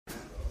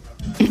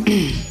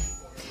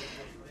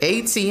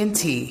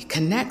AT&T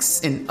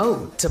connects an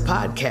ode to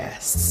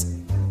podcasts.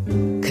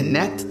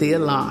 Connect the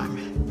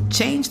alarm.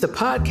 Change the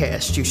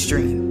podcast you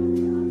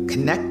stream.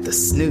 Connect the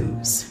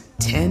snooze.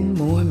 10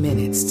 more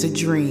minutes to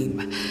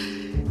dream.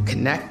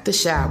 Connect the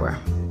shower.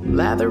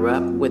 Lather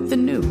up with the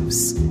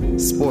news.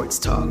 Sports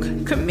talk,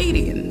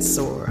 comedians,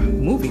 or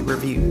movie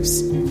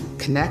reviews.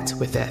 Connect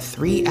with that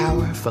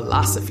 3-hour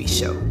philosophy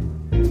show.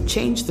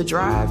 Change the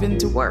drive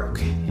into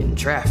work in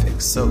traffic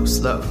so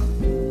slow.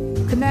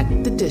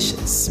 Connect the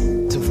dishes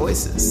to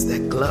voices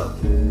that glow.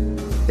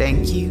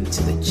 Thank you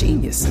to the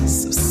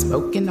geniuses of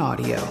spoken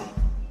audio.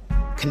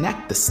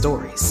 Connect the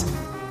stories.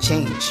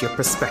 Change your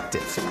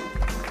perspective.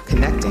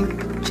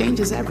 Connecting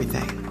changes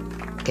everything.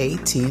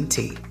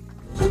 AT&T.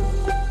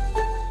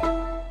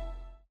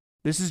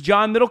 This is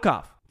John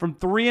Middlecoff from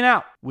 3 and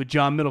Out with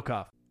John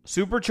Middlecoff.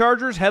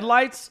 Superchargers,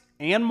 headlights,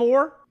 and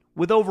more.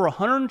 With over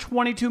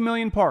 122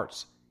 million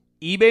parts,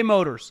 eBay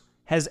Motors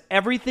has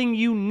everything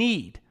you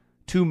need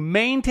to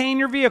maintain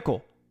your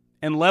vehicle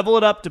and level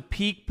it up to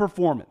peak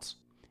performance.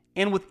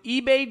 And with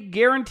eBay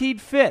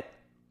Guaranteed Fit,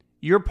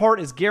 your part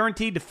is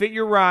guaranteed to fit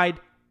your ride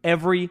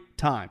every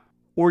time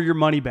or your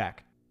money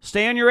back.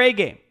 Stay on your A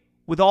game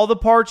with all the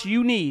parts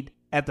you need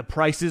at the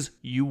prices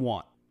you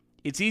want.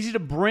 It's easy to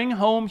bring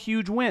home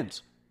huge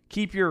wins.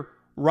 Keep your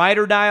ride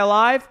or die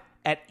alive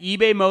at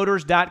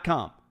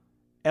ebaymotors.com.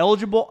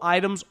 Eligible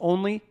items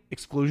only.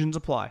 Exclusions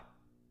apply.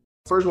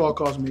 First of all, it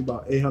cost me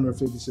about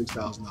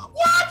 $856,000.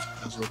 What?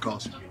 That's what it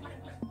cost me.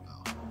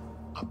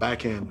 I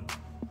backhanded him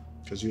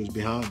because he was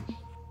behind me.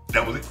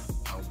 That was it?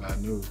 That was bad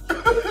news.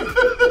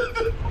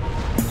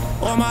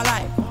 All my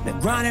life, been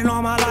grinding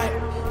all my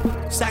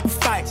life.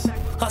 Sacrifice,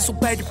 hustle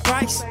paid the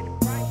price.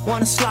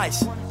 Want a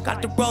slice,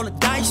 got to roll the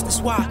dice.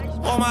 That's why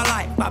all my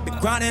life, I've been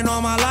grinding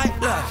all my life.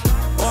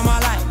 Look, all my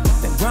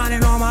life, been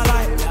grinding all my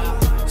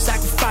life.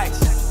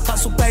 Sacrifice,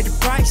 hustle paid the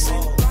price.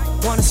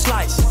 Want a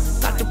slice,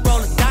 got to roll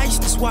the dice.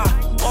 That's why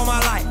all my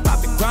life,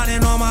 I've been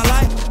grinding all my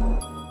life.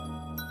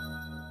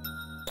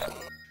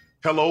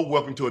 Hello,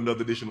 welcome to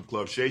another edition of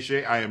Club Shay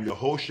Shay. I am your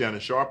host, Shannon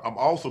Sharp. I'm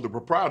also the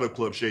proprietor of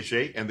Club Shay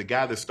Shay, and the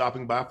guy that's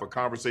stopping by for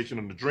conversation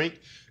and a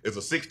drink is a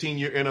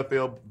 16-year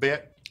NFL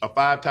vet, a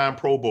 5-time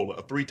Pro Bowler,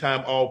 a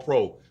 3-time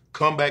All-Pro,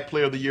 comeback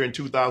player of the year in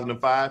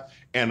 2005,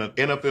 and an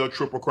NFL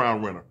Triple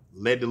Crown winner.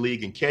 Led the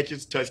league in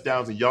catches,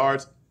 touchdowns, and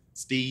yards,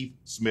 Steve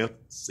Smith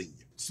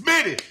Sr.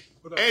 Smitty!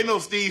 Ain't no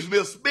Steve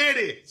Smith.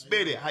 Smitty!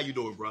 Smitty, how you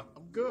doing, bro?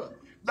 I'm good.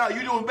 No,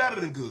 you're doing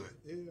better than good.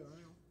 Yeah, I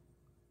am.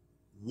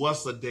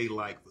 What's a day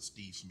like for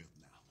Steve Smith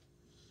now?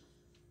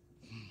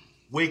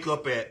 Wake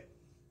up at...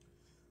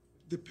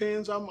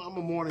 Depends. I'm a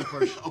morning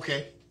person.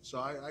 Okay. So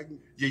I can...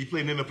 Yeah, you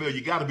play in the NFL,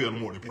 you got to be a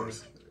morning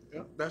person.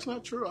 Yeah, that's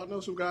not true. I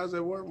know some guys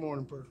that weren't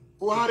morning person.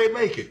 Well, how they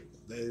make it?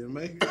 They didn't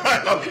make it.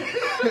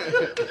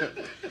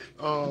 Okay.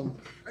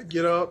 I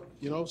get up,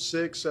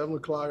 6, 7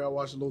 o'clock. I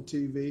watch a little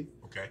TV.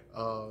 Okay.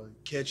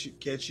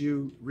 Catch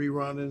you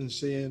rerunning and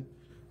seeing,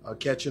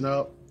 catching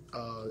up.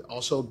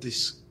 Also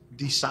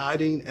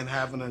deciding and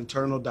having an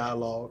internal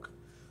dialogue.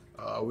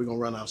 We're going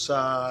to run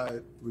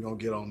outside. We're going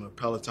to get on the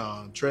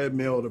Peloton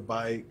treadmill, the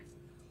bike.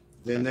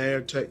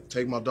 Then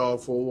take my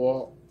dog for a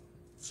walk,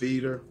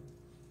 feed her.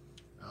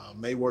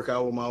 May work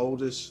out with my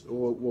oldest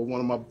or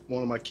one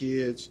of my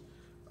kids.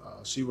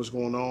 See what's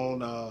going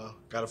on.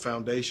 Got a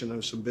foundation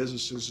and some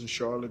businesses in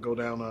Charlotte. Go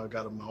down.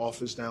 Got my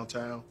office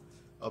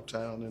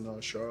uptown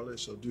in Charlotte.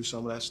 So do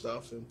some of that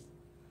stuff and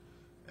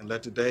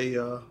let the day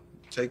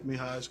take me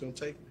how it's going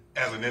to take me.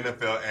 As an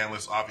NFL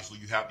analyst, obviously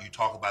you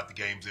talk about the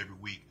games every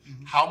week.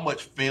 Mm-hmm. How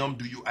much film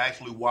do you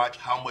actually watch?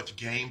 How much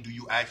game do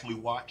you actually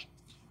watch?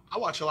 I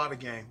watch a lot of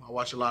game. I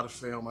watch a lot of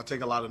film. I take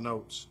a lot of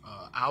notes.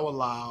 I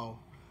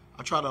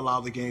try to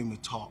allow the game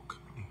to talk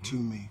to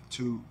me.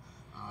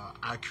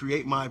 I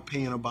create my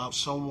opinion about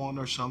someone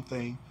or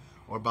something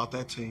or about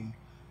that team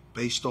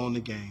based on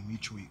the game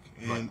each week.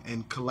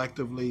 And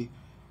collectively,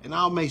 and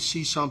I may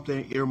see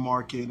something,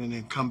 earmark it, and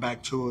then come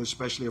back to it,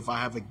 especially if I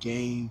have a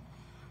game.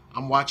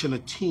 I'm watching a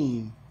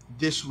team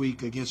this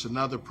week against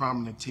another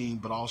prominent team,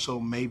 but also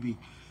maybe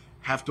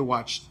have to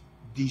watch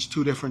these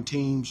two different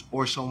teams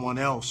or someone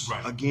else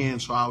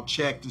again. So I'll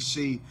check to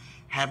see,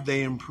 have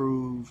they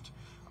improved?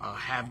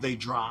 Have they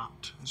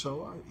dropped?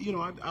 So,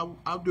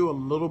 I'll do a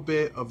little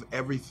bit of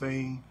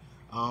everything,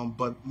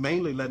 but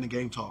mainly letting the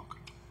game talk.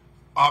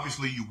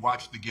 Obviously, you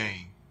watch the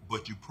game,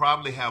 but you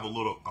probably have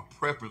a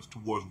preference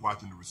towards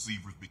watching the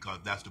receivers because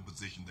that's the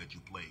position that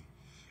you play.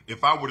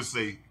 If I were to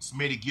say,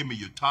 Smitty, give me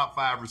your top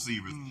 5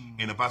 receivers,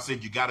 and if I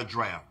said you got a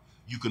draft,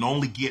 you can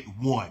only get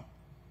one,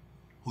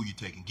 who you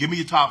taking? Give me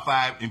your top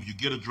 5, and if you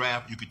get a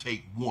draft, you could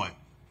take one.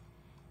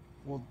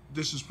 Well,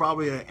 this is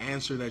probably an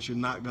answer that you're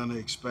not going to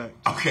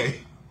expect.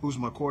 Okay. Who's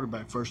my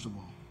quarterback, first of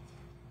all?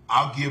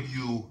 I'll give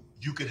you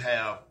could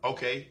have,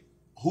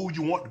 who would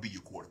you want to be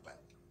your quarterback?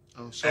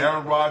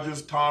 Aaron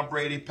Rodgers, Tom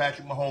Brady,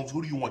 Patrick Mahomes,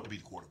 who do you want to be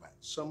the quarterback?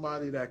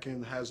 Somebody that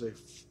has a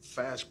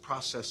fast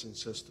processing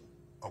system.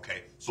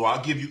 Okay, so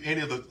I'll give you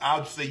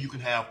I'll say you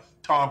can have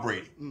Tom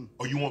Brady.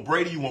 Or you want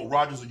Brady, you want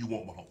Rodgers, or you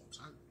want Mahomes?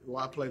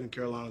 I played in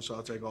Carolina, so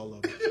I'll take all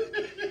of them.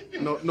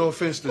 No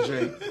offense to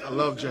Jake. I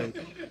love Jake.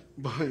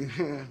 But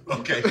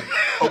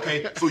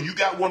Okay. So you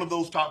got one of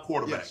those top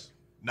quarterbacks. Yes.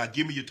 Now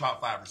give me your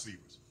top 5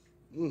 receivers.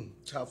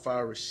 Top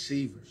 5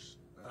 receivers.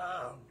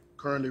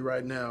 Currently,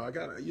 right now,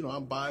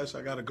 I'm biased.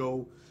 I got to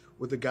go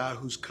with the guy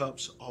whose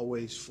cup's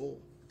always full.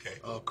 Okay.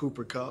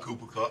 Cooper Kupp.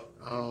 Cooper Kupp.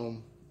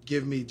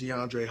 Give me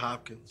DeAndre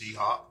Hopkins.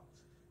 D-Hop.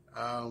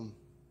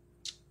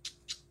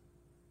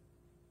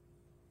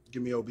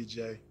 Give me OBJ.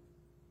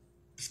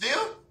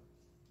 Still?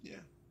 Yeah.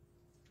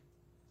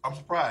 I'm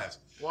surprised.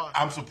 Why?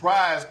 I'm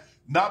surprised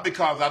not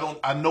because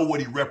I know what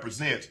he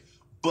represents,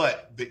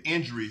 but the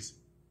injuries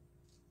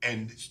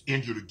and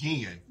injured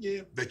again.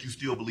 Yeah. That you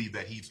still believe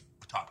that he's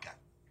a top guy.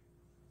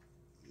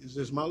 Is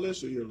this my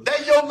list or your list?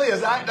 That's your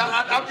list.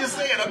 I'm just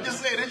saying.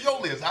 It's your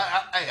list.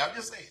 I'm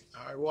just saying.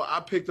 All right. Well, I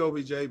picked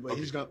OBJ, but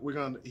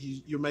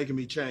you're making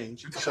me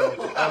change. So,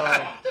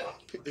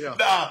 yeah.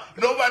 Nah,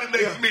 nobody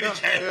makes me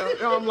change.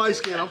 Yeah, I'm light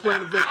skinned. I'm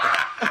playing the victim.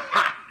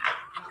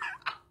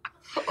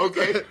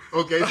 Okay.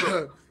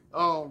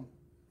 So,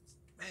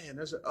 man,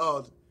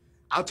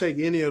 I'll take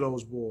any of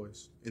those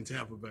boys in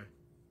Tampa Bay.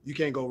 You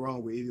can't go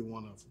wrong with either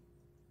one of them,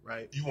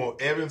 right? you want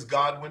Evans,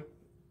 Godwin?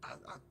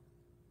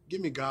 Give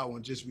me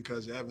Godwin just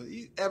because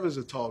Evans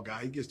a tall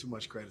guy. He gets too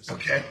much credit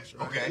sometimes.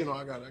 Okay. Right? You know,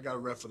 I got a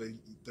rep for the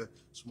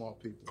small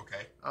people.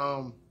 Okay.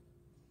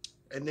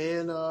 And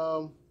then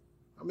how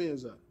many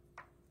is that?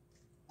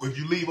 If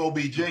you leave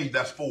OBJ,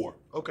 that's 4.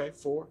 Okay,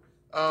 4.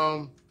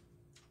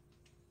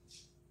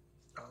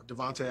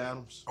 Devontae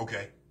Adams.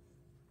 Okay.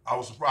 I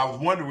was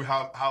wondering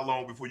how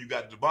long before you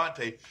got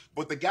Devontae,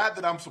 but the guy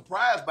that I'm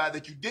surprised by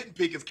that you didn't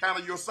pick is kind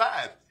of your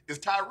size is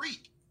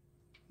Tyreek.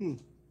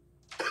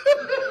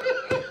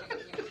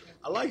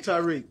 I like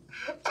Tyreek.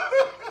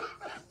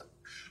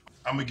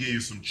 I'm gonna give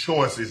you some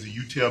choices, and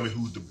you tell me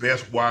who's the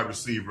best wide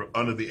receiver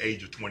under the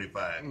age of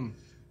 25.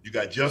 You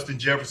got Justin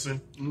Jefferson,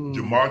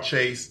 Jamar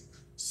Chase,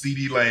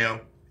 CeeDee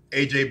Lamb,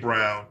 AJ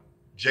Brown,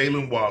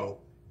 Jalen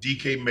Waddle,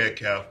 DK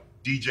Metcalf,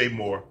 DJ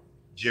Moore,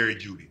 Jerry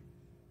Jeudy.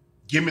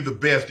 Give me the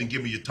best and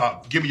give me your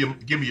top. Give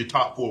me your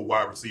top 4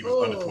 wide receivers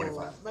under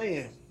 25.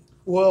 Man,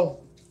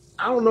 well,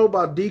 I don't know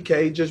about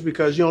DK just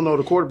because you don't know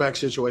the quarterback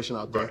situation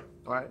out there.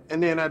 Right.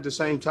 And then at the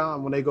same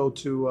time, when they go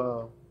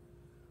to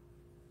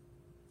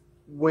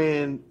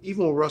when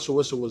Russell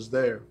Wilson was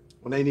there,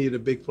 when they needed a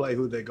big play,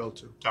 who'd they go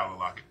to? Tyler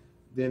Lockett.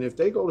 Then if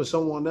they go to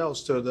someone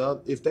else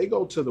if they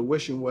go to the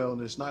wishing well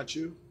and it's not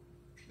you,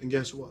 then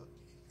guess what?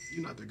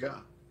 You're not the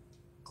guy.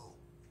 Oh,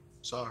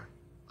 sorry.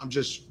 I'm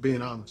just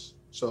being honest.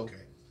 So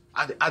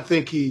I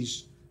think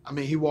he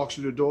walks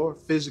through the door,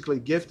 physically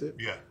gifted.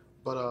 Yeah.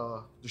 But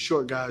the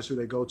short guys who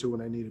they go to when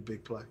they need a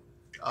big play.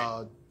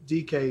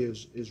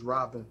 DK is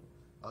Robin.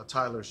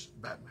 Tyler's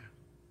Batman.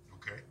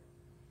 Okay.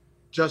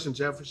 Justin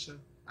Jefferson,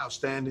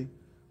 outstanding.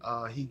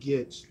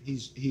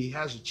 He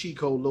has a cheat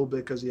code a little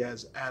bit because he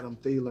has Adam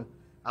Thielen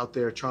out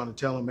there trying to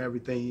tell him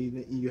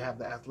everything. You have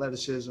the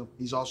athleticism.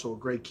 He's also a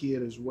great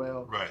kid as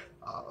well. Right.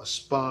 A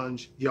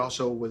sponge. He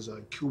also was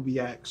a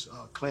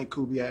Clint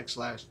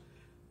Kubiak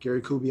 /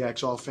 Gary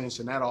Kubiak's offense.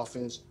 In that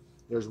offense,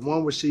 there's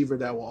one receiver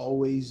that will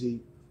always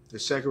eat. The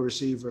second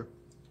receiver,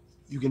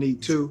 you can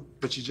eat 2,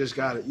 but you just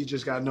got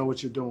to know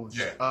what you're doing.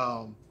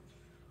 Yeah.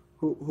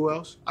 Who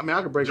else? I mean,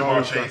 I could break all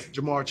these guys.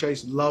 Jamar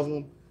Chase, love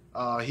him.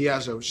 He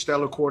has a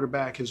stellar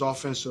quarterback. His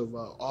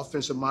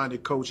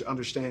offensive-minded coach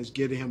understands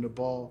getting him the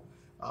ball.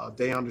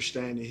 They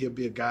understand that he'll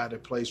be a guy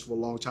that plays for a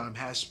long time,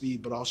 has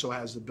speed, but also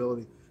has the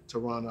ability to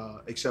run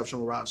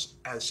exceptional routes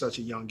at such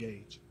a young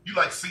age. You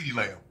like CeeDee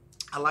Lamb?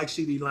 I like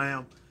CeeDee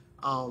Lamb.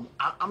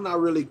 I'm not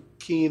really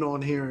keen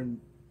on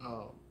hearing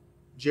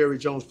Jerry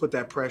Jones put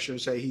that pressure and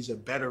say he's a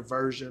better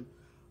version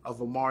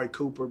of Amari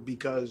Cooper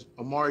because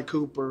Amari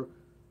Cooper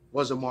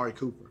was Amari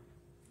Cooper.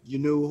 You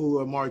knew who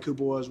Amari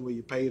Cooper was when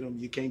you paid him.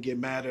 You can't get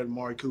mad at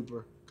Amari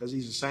Cooper because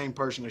he's the same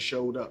person that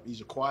showed up.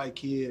 He's a quiet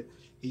kid.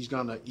 He's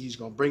gonna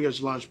bring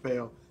his lunch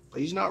pail, but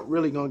he's not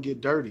really gonna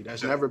get dirty.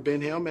 That's never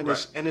been him, and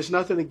it's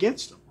nothing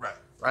against him.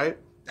 Right.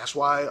 That's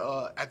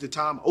why at the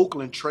time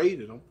Oakland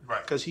traded him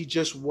because he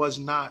just was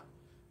not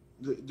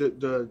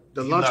the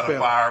lunch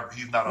pail.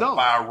 He's not a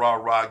fire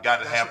rah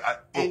guy to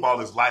have football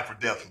is life or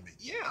death for me.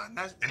 Yeah, and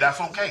that's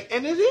okay.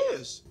 And it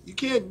is. You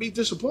can't be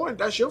disappointed.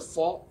 That's your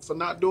fault for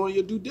not doing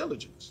your due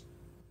diligence.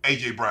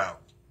 AJ Brown,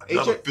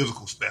 another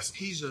physical specimen.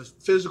 He's a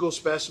physical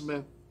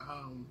specimen.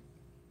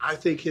 I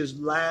think his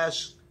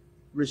last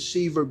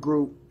receiver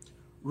group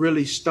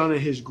really stunted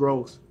his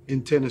growth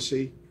in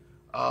Tennessee.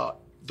 The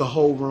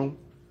whole room.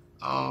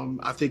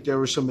 I think there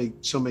were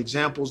some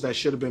examples that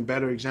should have been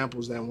better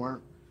examples that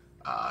weren't.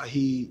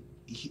 He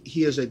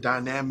is a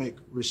dynamic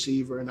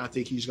receiver, and I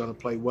think he's going to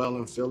play well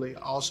in Philly.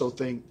 I also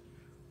think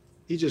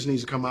he just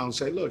needs to come out and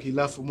say, look, he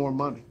left for more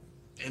money.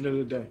 End of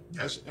the day.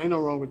 Ain't no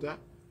wrong with that.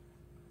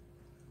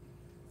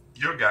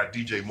 Your guy,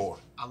 DJ Moore.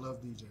 I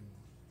love DJ Moore.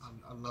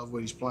 I love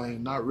what he's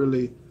playing. Not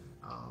really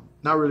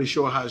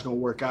sure how it's going to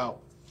work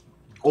out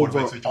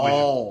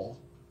overall,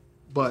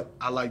 but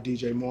I like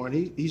DJ Moore. And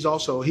he's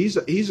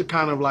a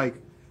kind of like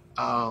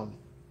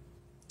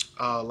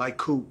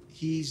Coop.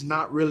 He's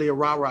not really a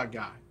rah-rah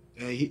guy.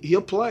 And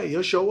he'll play.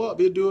 He'll show up.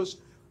 He'll do his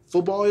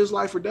football, his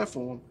life or death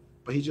for him.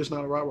 But he's just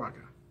not a rah-rah guy.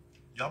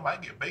 Y'all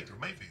might get Baker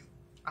Mayfield.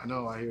 I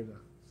know. I hear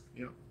that.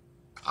 You know,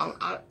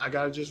 I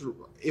gotta just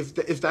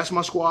if that's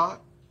my squad,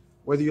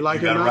 whether you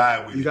like it or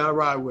not, you gotta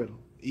ride with them,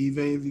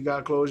 even if you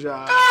gotta close your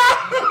eyes.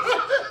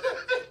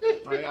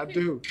 Right, I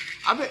do.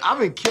 I've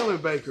been killing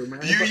Baker, man.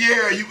 You've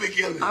been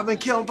killing. I've been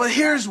killing, but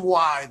here's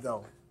why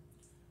though.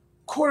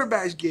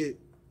 Quarterbacks get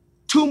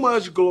too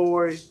much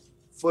glory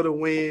for the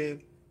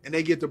win, and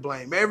they get to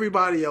blame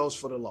everybody else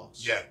for the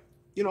loss. Yeah.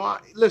 You know,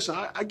 I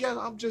guess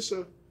I'm just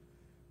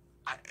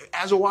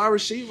as a wide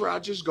receiver, I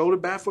just go to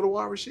bat for the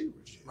wide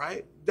receivers,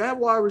 right? That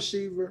wide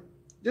receiver,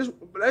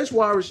 this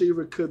wide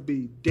receiver could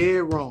be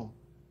dead wrong.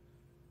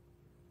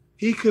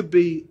 They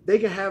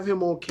can have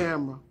him on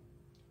camera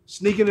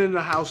sneaking into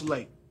the house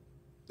late.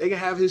 They can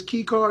have his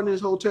key card in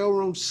his hotel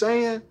room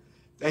saying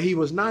that he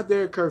was not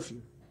there at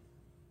curfew.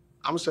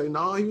 I'm going to say,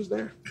 no, he was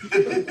there.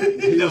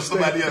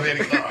 Somebody else had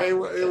a car.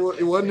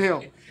 It wasn't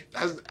him.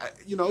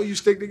 You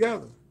stick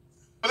together.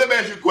 But let me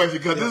ask you a question,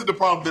 because this is the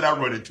problem that I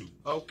run into.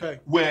 Okay.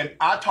 When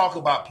I talk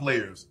about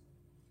players,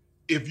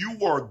 if you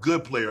were a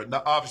good player,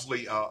 now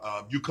obviously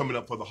you coming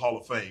up for the Hall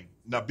of Fame.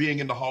 Now being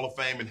in the Hall of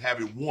Fame and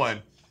having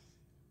won,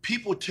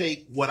 people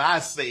take what I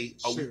say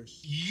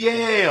serious.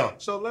 Yeah.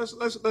 So let's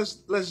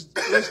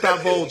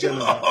divulge into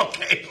that.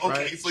 Okay.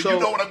 Right? So you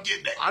know what I'm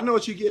getting at. I know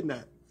what you're getting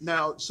at.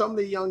 Now, some of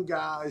the young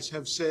guys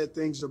have said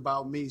things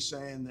about me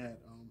saying that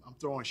I'm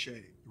throwing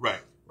shade.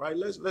 Right. Right.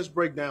 Let's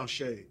break down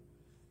shade.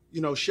 You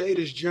know, shade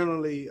is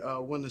generally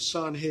when the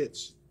sun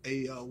hits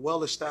a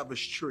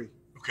well-established tree.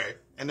 Okay.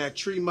 And that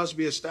tree must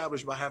be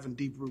established by having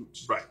deep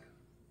roots. Right.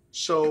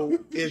 So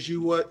as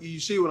you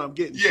see what I'm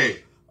getting yeah. to.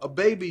 A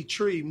baby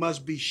tree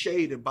must be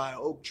shaded by an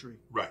oak tree.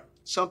 Right.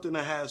 Something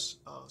that has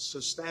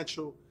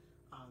substantial,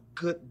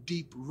 good,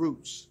 deep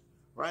roots.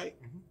 Right.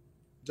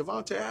 Mm-hmm.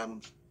 Devontae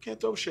Adams, can't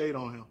throw shade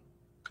on him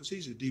because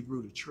he's a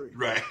deep-rooted tree.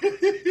 Right.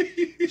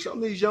 Some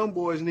of these young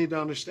boys need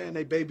to understand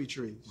they baby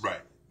trees.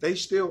 Right. They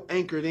still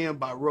anchored in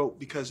by rope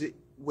because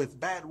with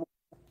bad rope,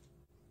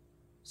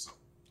 so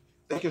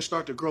they can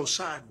start to grow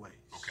sideways.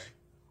 Okay.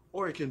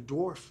 Or it can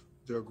dwarf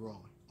their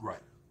growing. Right.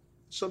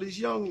 So the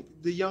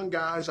young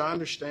guys, I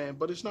understand,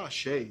 but it's not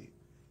shade.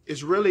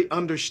 It's really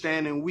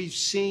understanding. We've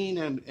seen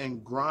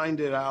and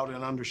grinded out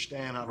and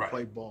understand how to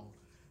play ball.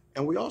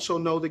 And we also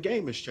know the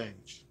game has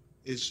changed.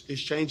 It's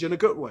changed in a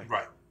good way.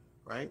 Right.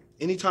 Right?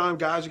 Anytime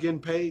guys are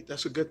getting paid,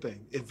 that's a good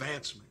thing.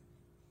 Advancement.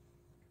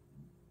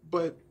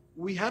 But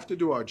we have to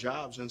do our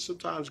jobs, and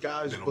sometimes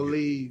guys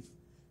believe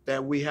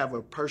that we have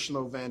a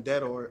personal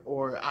vendetta.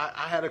 Or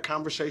I had a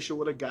conversation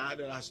with a guy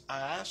that I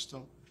asked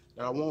him,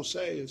 that I won't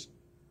say, is,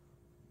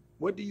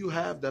 what do you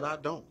have that I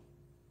don't?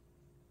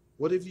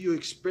 What have you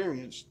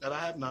experienced that I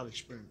have not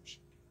experienced?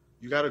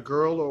 You got a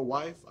girl or a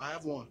wife? I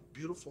have one.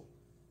 Beautiful.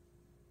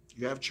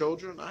 You have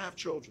children? I have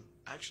children.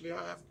 Actually,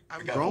 I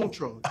have grown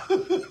children.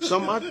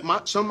 Some of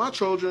my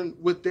children,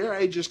 with their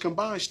ages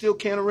combined, still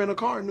can't rent a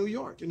car in New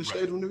York, in the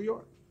state of New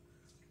York.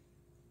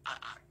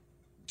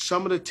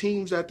 Some of the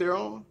teams that they're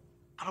on,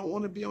 I don't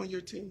want to be on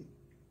your team.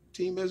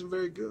 Team isn't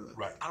very good.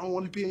 Right. I don't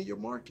want to be in your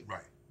market.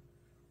 Right.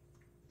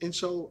 And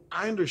so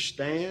I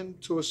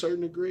understand to a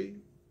certain degree,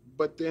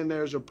 but then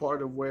there's a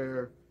part of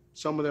where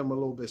some of them are a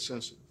little bit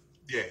sensitive.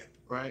 Yeah.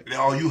 Right?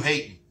 Oh, you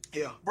hating.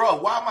 Yeah.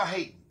 Bro, why am I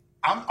hating?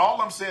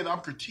 All I'm saying, I'm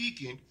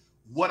critiquing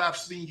what I've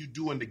seen you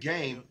do in the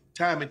game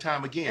time and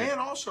time again. And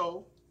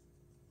also,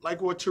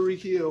 like what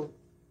Tyreek Hill,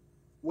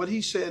 what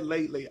he said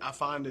lately, I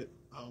find it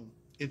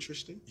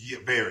interesting. Yeah,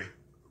 very.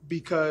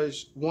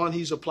 Because, one,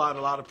 he's applied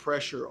a lot of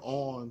pressure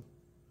on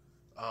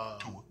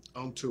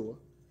Tua.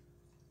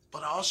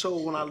 But also,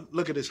 when I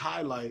look at his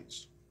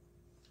highlights,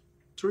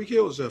 Tyreek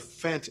Hill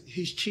is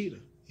he's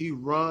cheetah. He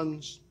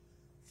runs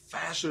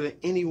faster than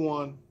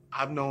anyone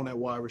I've known at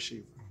wide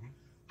receiver. Mm-hmm.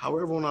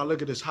 However, when I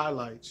look at his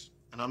highlights,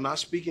 and I'm not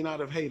speaking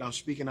out of hate, I'm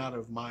speaking out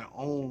of my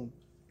own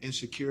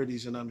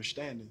insecurities and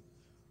understanding.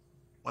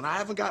 When I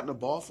haven't gotten the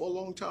ball for a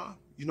long time,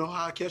 you know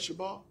how I catch the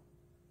ball?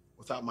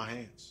 Without my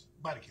hands.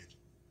 Body catch.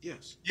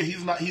 Yes. Yeah, this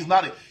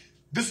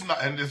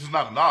is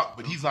not a knock,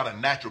 but he's not a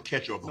natural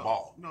catcher of the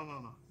ball.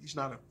 No. He's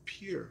not a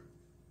pure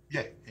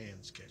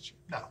hands catcher.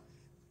 No.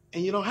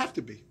 And you don't have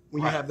to be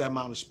when you have that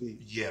amount of speed.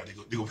 Yeah,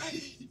 you'll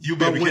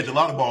be able to catch a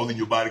lot of balls in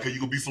your body because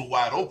you're going to be so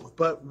wide open.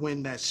 But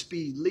when that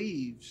speed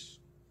leaves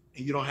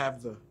and you don't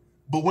have the...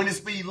 But when his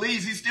speed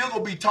leaves, he's still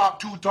going to be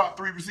top 2, top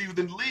 3 receivers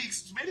in the league,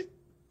 Smitty.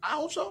 I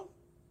hope so.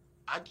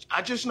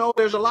 I just know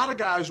there's a lot of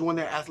guys when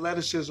their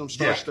athleticism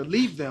starts to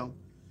leave them,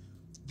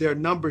 their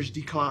numbers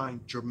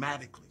decline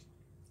dramatically.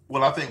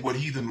 Well, I think what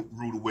he's in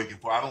rude awakening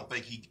for, I don't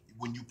think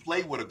when you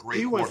play with a great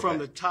he went from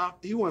the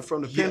top, he went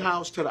from the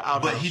penthouse to the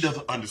outhouse. But he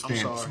doesn't understand,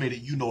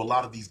 Smitty. You know, a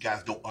lot of these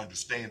guys don't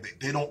understand that.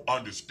 They don't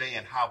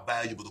understand how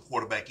valuable the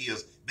quarterback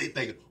is. They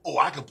think,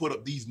 I can put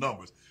up these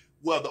numbers.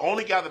 Well, the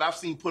only guy that I've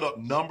seen put up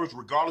numbers,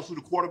 regardless who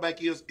the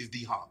quarterback is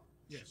D-Hop.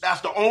 Yes. That's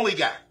the only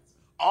guy.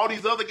 All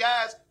these other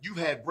guys, you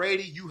had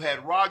Brady, you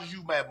had Rodgers,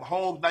 you had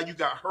Mahomes, now you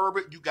got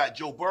Herbert, you got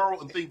Joe Burrow,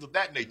 and things of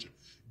that nature.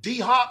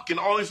 D-Hop can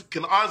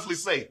honestly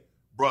say,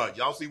 bruh,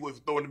 y'all see what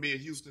was throwing to me in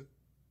Houston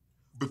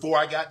before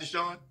I got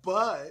Deshaun?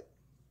 But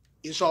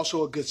it's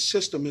also a good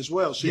system as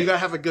well. So you gotta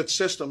have a good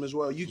system as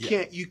well. You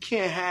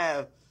can't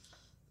have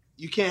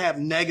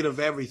negative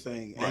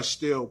everything and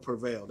still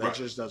prevail. That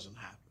just doesn't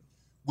happen.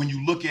 When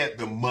you look at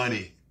the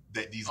money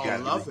that these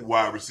guys,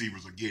 wide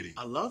receivers, are getting,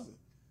 I love it.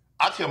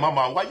 I tell my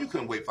mom, why you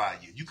couldn't wait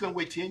 5 years? You couldn't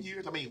wait 10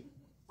 years? I mean,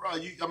 bro,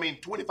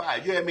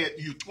 25. You had me at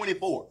you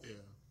 24. Yeah.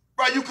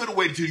 Bro, you could have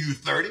waited till you were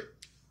 30.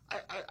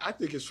 I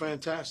think it's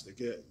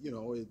fantastic.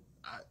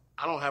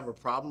 I don't have a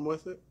problem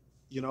with it.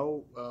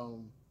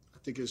 I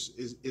think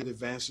it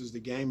advances the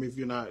game. If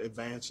you're not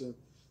advancing,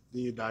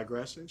 then you're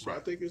digressing. So I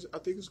think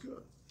it's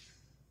good.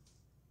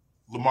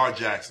 Lamar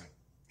Jackson,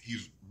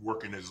 he's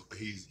working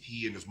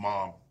he and his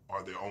mom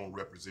are their own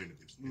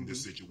representatives in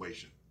this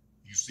situation.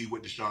 You see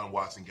what Deshaun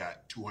Watson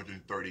got,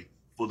 230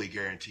 fully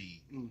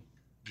guaranteed.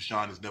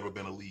 Deshaun has never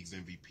been a league's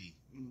MVP.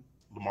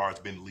 Lamar's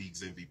been the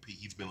league's MVP.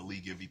 He's been a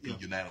league MVP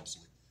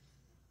unanimously.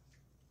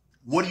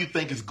 What do you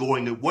think is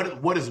going to,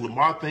 what is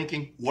Lamar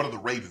thinking? What are the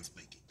Ravens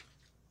thinking?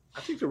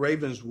 I think the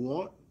Ravens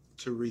want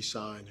to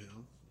re-sign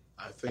him.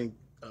 I think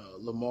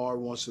Lamar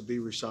wants to be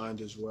re-signed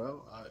as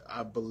well.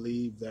 I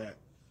believe that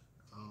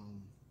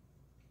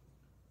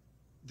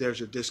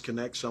there's a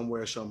disconnect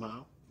somewhere,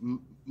 somehow.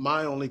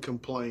 My only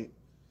complaint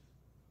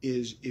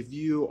is if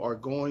you are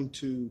going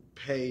to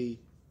pay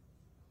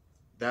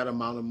that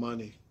amount of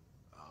money,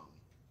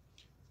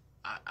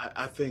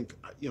 I think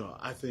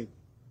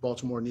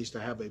Baltimore needs to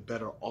have a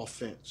better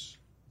offense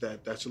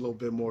that's a little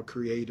bit more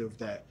creative,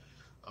 that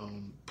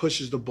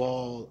pushes the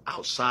ball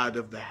outside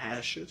of the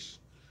hashes.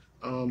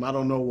 I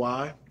don't know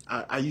why.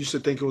 I used to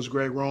think it was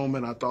Greg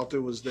Roman. I thought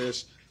there was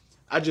this.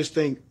 I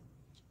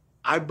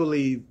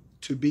believe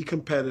to be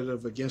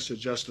competitive against a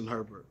Justin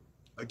Herbert,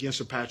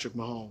 against a Patrick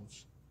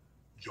Mahomes,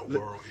 Joe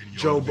Burrow in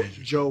your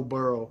division. Joe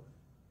Burrow.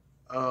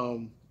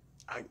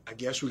 I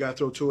guess we got to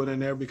throw Tua in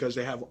there because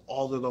they have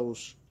all of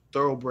those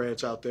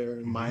thoroughbreds out there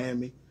in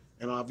Miami.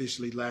 And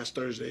obviously last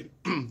year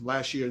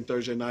and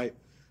Thursday night,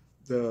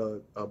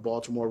 the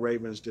Baltimore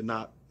Ravens did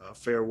not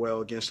fare well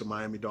against the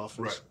Miami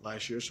Dolphins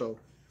last year. So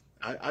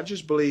I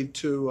just believe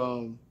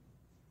to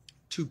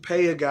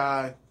pay a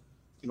guy,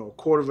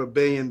 $250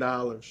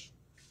 million,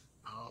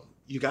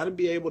 you got to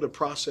be able to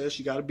process.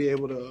 You got to be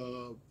able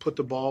to put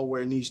the ball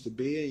where it needs to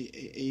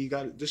be.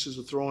 And this is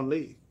a throwing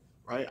league,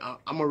 right?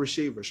 I'm a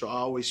receiver, so I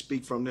always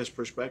speak from this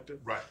perspective.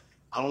 Right.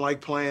 I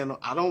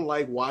don't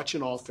like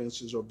watching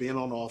offenses or being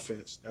on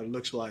offense that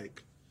looks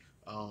like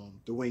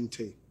the wing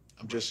T.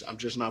 I'm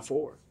just not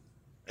for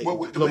it.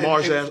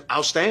 Lamar's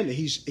outstanding.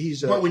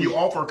 He's. But when you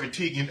offer a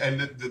critique,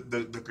 and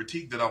the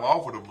critique that I've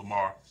offered of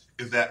Lamar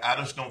is that I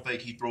just don't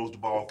think he throws the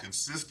ball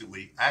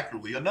consistently,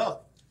 accurately enough.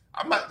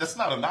 That's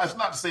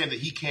not saying that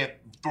he can't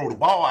throw the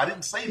ball. I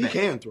didn't say that. He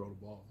can throw the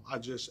ball.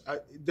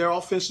 Their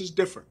offense is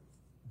different.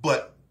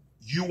 But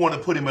you want to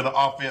put him in an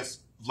offense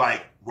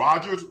like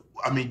Rodgers?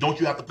 I mean, don't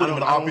you have to put him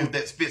in an offense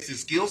that fits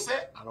his skill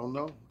set? I don't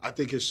know. I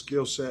think his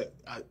skill set.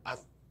 I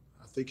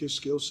think his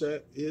skill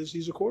set is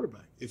he's a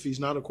quarterback. If he's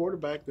not a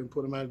quarterback, then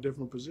put him at a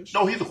different position.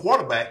 No, he's a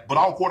quarterback, but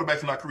all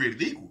quarterbacks are not created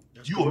equal.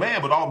 That's correct. A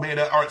man, but all men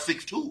that aren't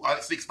 6'2",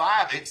 aren't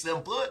 6'5", ain't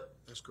 7 foot.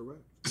 That's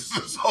correct.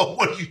 So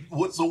what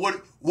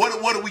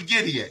do we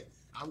get here?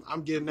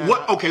 I'm getting that.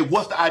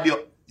 What's the idea?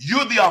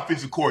 You're the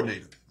offensive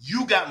coordinator.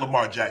 You got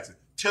Lamar Jackson.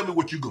 Tell me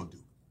what you're gonna do.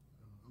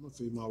 I'm gonna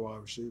feed my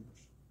wide receivers.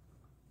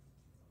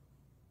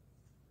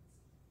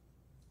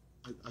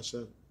 I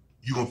said it.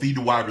 You're gonna feed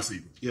the wide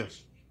receivers?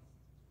 Yes.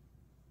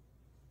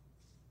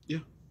 Yeah.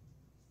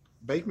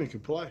 Bateman can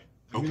play.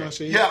 Okay. You not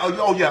seen yeah.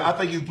 I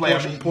think you can play.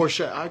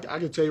 Porsche, I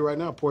can tell you right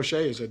now,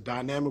 Porsche is a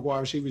dynamic wide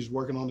receiver. He's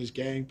working on his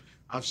game.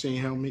 I've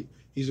seen him.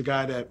 He's a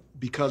guy that,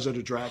 because of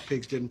the draft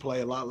picks, didn't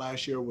play a lot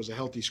last year, was a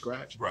healthy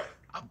scratch. Right.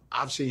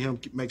 I've seen him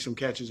make some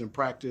catches in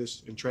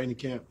practice, in training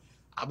camp.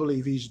 I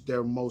believe he's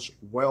their most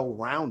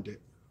well-rounded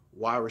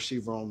wide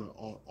receiver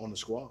on the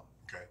squad.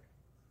 Okay.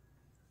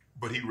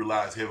 But he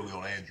relies heavily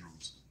on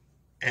Andrews.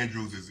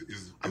 Andrews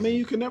is I mean,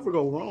 you can never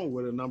go wrong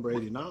with a number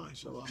 89.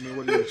 So, I mean,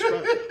 what do you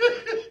expect?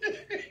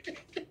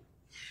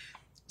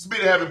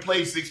 Speaking of having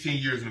played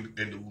 16 years in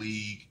the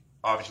league,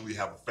 obviously you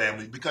have a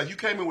family, because you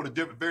came in with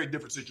a very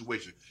different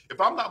situation. If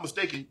I'm not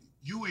mistaken,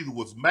 you either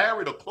was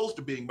married or close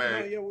to being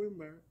married. Yeah, we were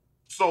married.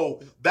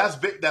 So that's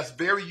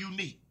very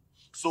unique.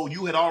 So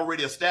you had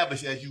already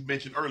established, as you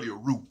mentioned earlier,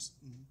 roots.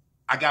 Mm-hmm.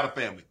 I got a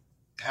family.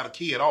 Had a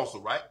kid also,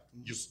 right?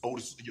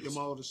 Mm-hmm. You're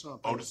my oldest son.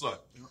 Oldest son.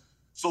 Yeah.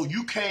 So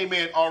you came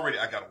in already.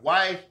 I got a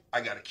wife.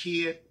 I got a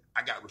kid.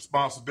 I got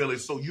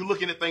responsibilities. So you're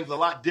looking at things a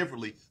lot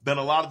differently than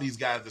a lot of these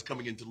guys that's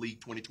coming into league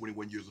 20,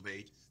 21 years of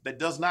age that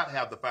does not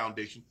have the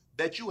foundation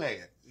that you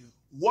had. Yeah.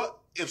 What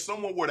if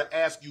someone were to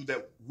ask you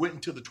that went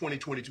into the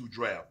 2022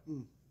 draft,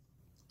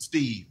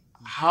 Steve,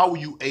 how were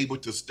you able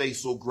to stay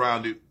so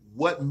grounded?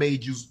 What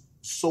made you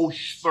so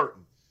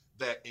certain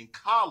that in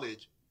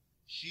college,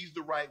 she's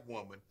the right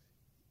woman,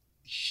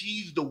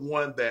 she's the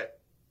one that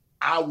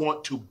I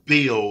want to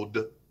build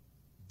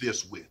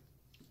this with?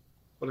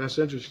 Well, that's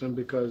interesting,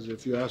 because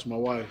if you ask my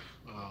wife,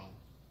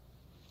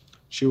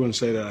 she wouldn't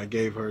say that I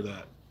gave her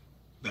that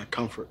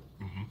comfort,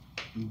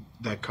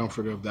 that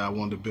comfort of that I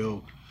wanted to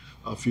build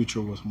a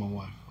future with my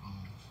wife.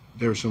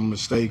 There were some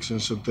mistakes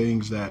and some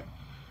things that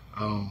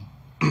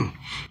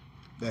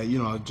that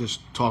I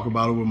just talk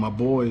about it with my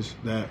boys.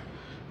 That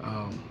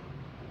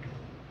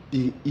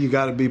you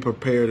got to be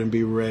prepared and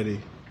be ready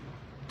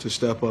to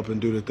step up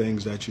and do the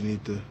things that you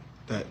need to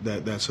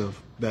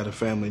that a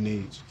family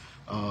needs.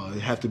 You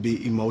have to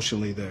be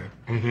emotionally there.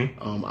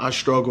 I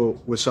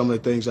struggle with some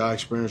of the things I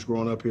experienced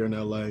growing up here in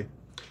LA.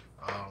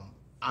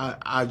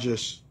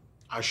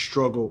 I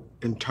struggle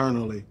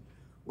internally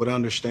with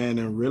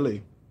understanding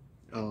really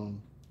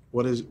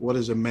what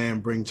does a man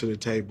bring to the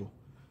table.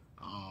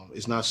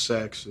 It's not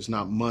sex, it's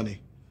not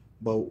money,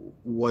 but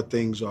what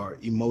things are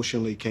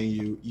emotionally can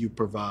you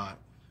provide.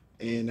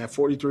 And at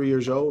 43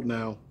 years old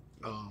now,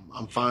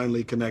 I'm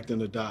finally connecting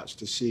the dots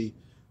to see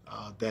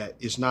that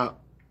it's not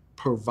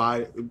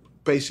provided.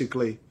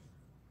 Basically,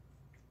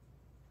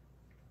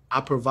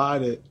 I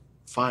provided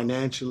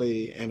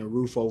financially and a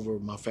roof over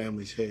my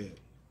family's head,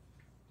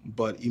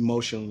 but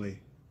emotionally,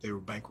 they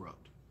were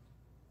bankrupt.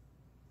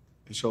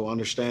 And so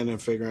understanding,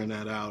 figuring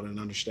that out, and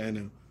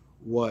understanding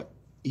what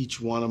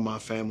each one of my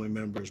family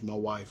members, my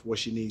wife, what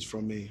she needs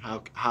from me,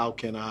 how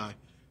can I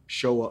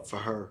show up for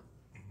her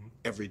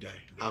every day?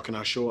 How can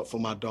I show up for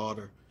my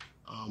daughter?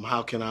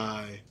 How can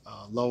I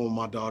love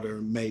my daughter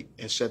and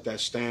set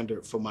that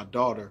standard for my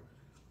daughter,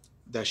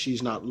 that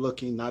she's not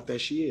looking, not that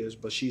she is,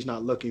 but she's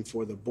not looking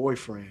for the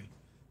boyfriend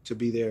to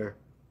be there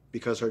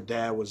because her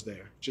dad was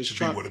there. Just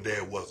to be where the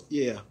dad wasn't.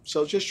 Yeah.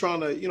 So just trying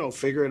to,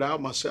 figure it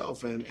out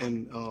myself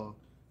and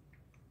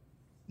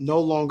no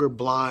longer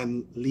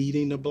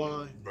leading the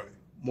blind, right.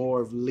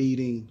 More of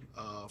leading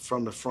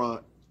from the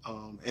front.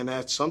 And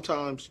that's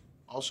sometimes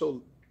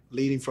also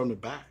leading from the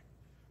back,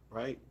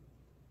 right?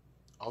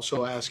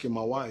 Also asking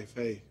my wife,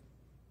 hey,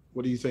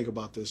 what do you think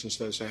about this?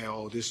 Instead of saying,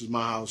 oh, this is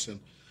my house and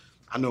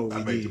I know what I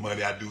we make need. the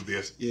money, I do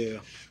this. Yeah.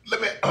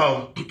 Let me,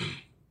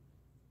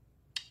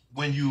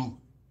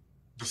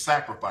 the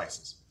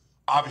sacrifices,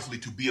 obviously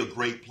to be a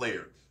great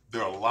player,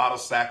 there are a lot of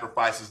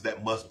sacrifices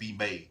that must be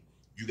made.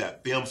 You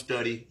got film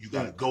study, you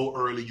got to go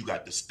early, you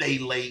got to stay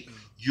late.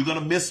 You're going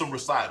to miss some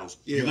recitals.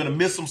 Yeah. You're going to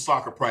miss some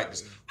soccer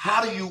practice.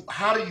 How do you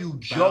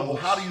juggle?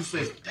 How do you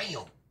say,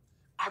 damn,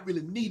 I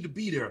really need to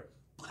be there,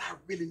 but I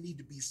really need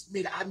to be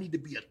Smith. I need to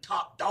be a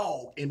top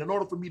dog. And in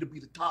order for me to be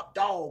the top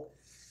dog,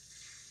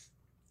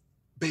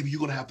 baby, you're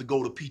going to have to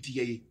go to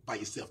PTA by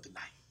yourself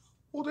tonight.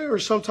 Well, there are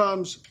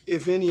sometimes,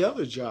 if any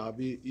other job,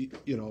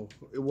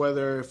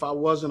 whether if I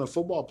wasn't a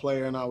football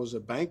player and I was a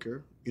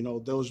banker,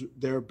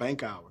 there are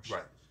bank hours.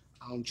 Right.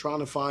 I'm trying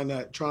to find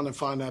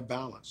that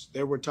balance.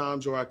 There were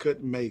times where I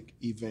couldn't make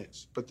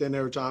events, but then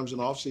there were times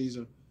in off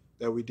season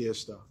that we did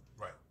stuff.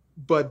 Right.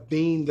 But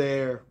being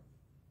there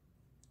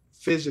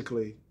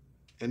physically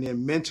and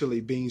then mentally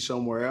being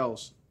somewhere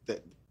else,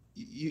 that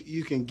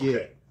you can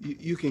get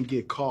you can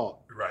get caught.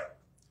 Right.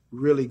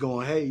 Really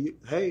going,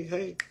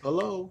 hey,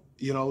 hello,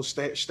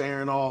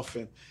 staring off,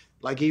 and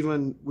like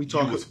even we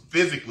talk. You was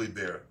physically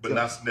there, but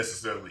not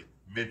necessarily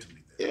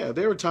mentally there. Yeah,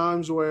 there were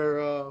times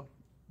where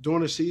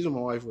during the season, my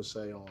wife would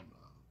say,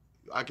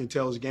 I can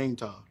tell it's game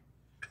time,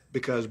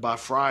 because by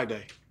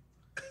Friday,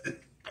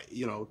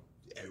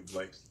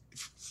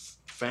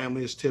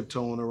 family is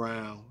tiptoeing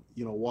around,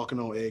 walking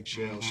on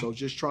eggshells. So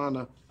just trying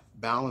to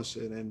balance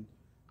it. And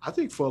I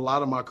think for a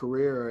lot of my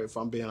career, if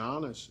I'm being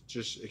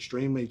just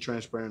extremely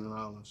transparent and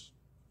honest,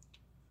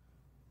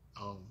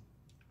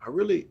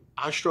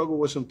 I struggle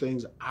with some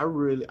things.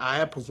 I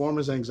had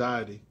performance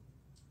anxiety,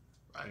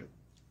 right?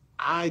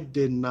 I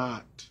did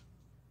not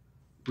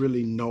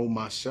really know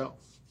myself,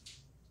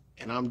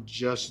 and I'm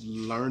just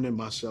learning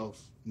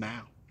myself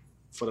now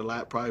for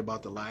probably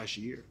about the last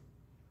year,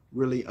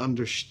 really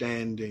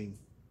understanding,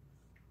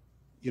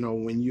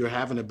 when you're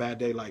having a bad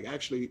day, like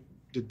actually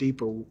the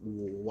deeper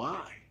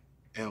why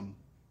I'm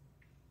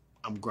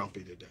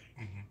grumpy today.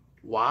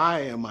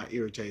 Why am I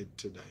irritated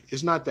today?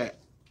 It's not that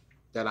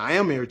I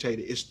am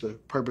irritated, it's the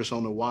purpose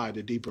on the why,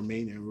 the deeper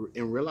meaning,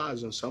 and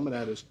realizing some of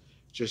that is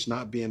just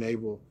not being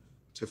able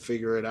to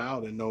figure it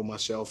out and know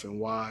myself and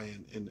why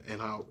and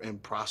how and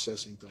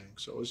processing things.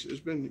 So it's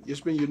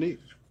been unique.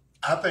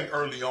 I think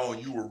early on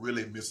you were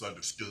really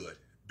misunderstood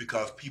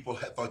because people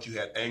thought you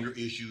had anger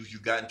issues. You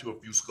got into a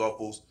few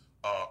scuffles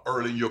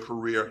early in your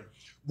career.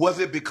 Was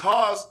it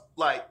because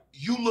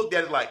you looked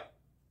at it like,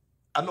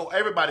 I know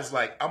everybody's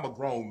like, I'm a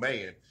grown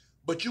man,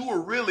 but you were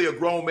really a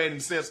grown man in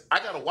the sense, I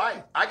got a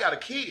wife, I got a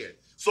kid.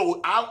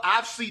 So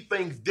I see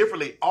things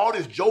differently. All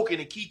this joking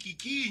and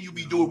kiki you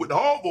be doing with the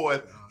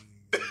homeboys.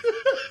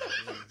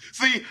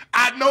 See,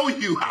 I know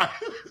you. I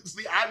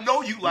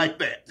know you like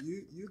that.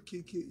 You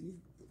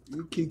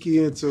kiki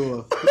into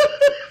a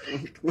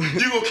you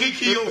gonna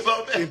kiki on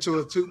something into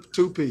a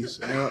two piece,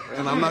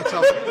 and I'm not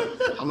talking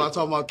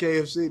about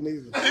KFC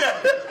neither.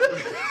 Yeah.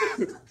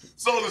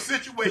 So the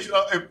situation,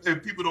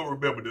 if people don't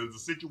remember, there was a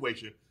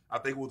situation. I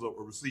think it was a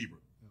receiver,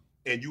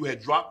 and you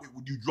had dropped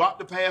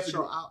the pass.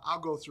 So I'll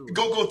go through it.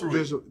 Go through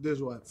it. This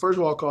what. First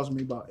of all, it cost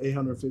me about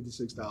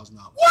 $856,000.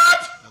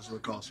 What? That's what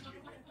it cost me.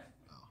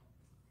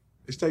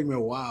 It's taken me a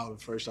while the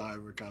first time I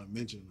ever kind of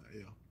mentioned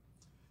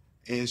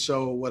that, And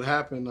so what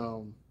happened,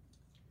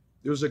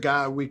 there was a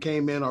guy, we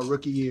came in our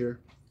rookie year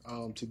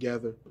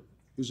together.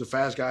 He was a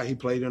fast guy. He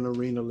played in the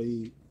Arena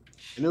League.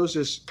 And it was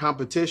this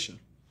competition.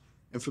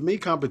 And for me,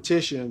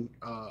 competition,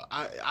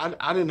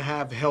 I didn't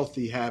have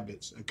healthy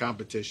habits in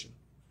competition.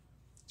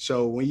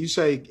 So when you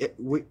say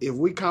if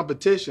we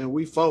competition,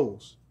 we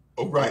foes.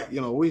 Oh, right.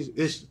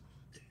 It's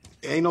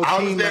ain't no I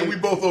team. understand we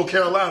both on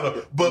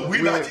Carolina, but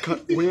we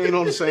ain't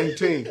on the same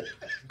team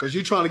because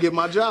you're trying to get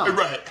my job.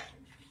 Right.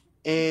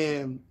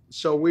 And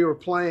so we were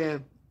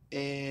playing,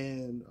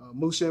 and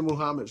Muhsin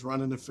Muhammad's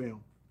running the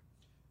film.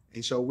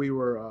 And so we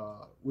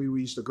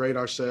used to grade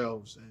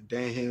ourselves, and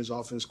Dan Henn's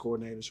offense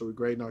coordinator, so we're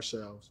grading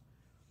ourselves.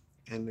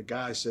 And the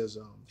guy says,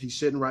 he's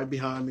sitting right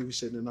behind me. We're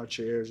sitting in our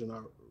chairs in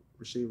our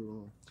receiver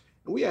room.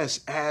 And we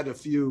had a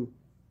few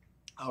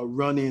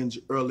run-ins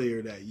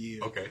earlier that year.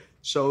 Okay.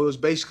 So it was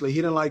basically, he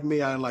didn't like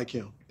me, I didn't like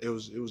him. It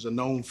was a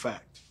known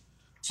fact.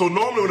 So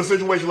normally in a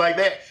situation like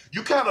that,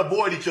 you kind of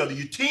avoid each other.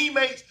 You're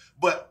teammates,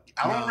 but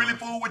I don't really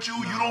fool with you.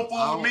 You don't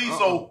fool with me,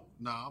 so.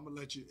 Nah, I'm gonna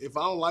let you. If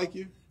I don't like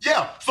you.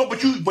 Yeah. So,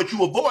 but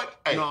you avoid.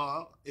 Hey.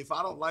 No, if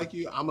I don't like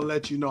you, I'm gonna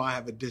let you know I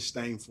have a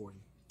disdain for you.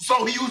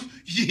 So he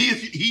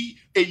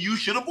and you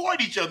should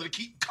avoid each other to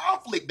keep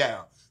conflict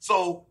down.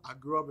 So I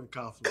grew up in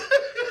conflict.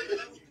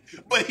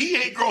 But he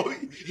ain't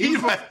growing. He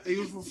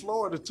was from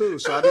Florida too,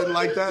 so I didn't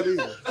like that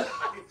either.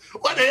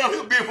 What the hell?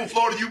 Him being from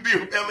Florida, you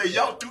being from LA,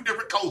 y'all two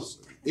different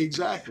coasts.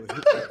 Exactly.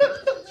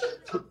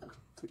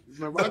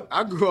 Remember,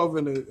 I grew up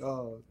in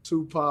the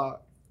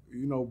Tupac,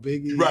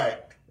 Biggie. Right.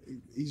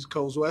 East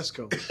Coast, West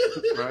Coast,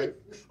 right?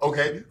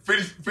 Okay,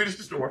 finish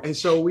the story. And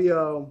so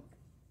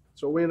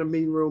we're in the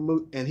meeting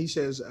room, and he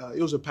says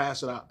it was a pass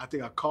that I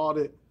think I caught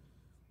it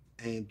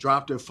and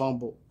dropped it,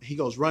 fumbled. He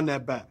goes, "Run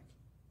that back."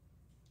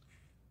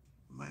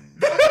 Man.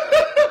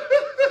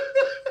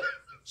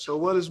 So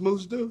what does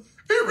Moose do?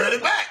 He ran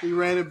it back. He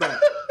ran it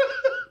back.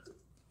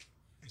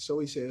 And so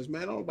he says,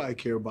 "Man, don't nobody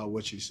care about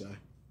what you say."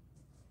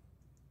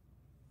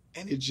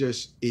 And it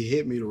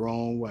hit me the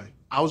wrong way.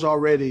 I was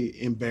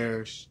already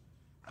embarrassed.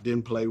 I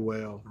didn't play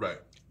well. Right.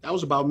 That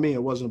was about me.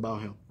 It wasn't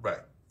about him. Right.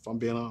 If I'm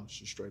being honest,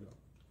 just straight up.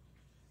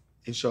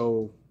 And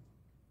so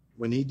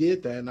when he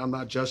did that, and I'm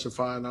not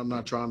justifying, I'm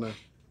not trying to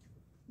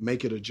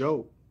make it a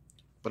joke,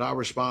 but I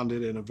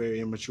responded in a very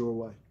immature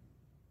way.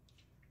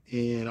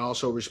 And I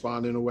also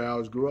responded in the way I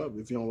was grew up.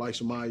 If you don't like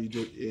somebody,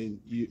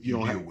 you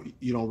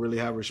don't really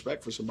have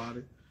respect for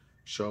somebody.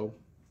 So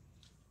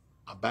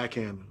I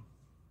backhanded him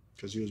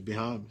because he was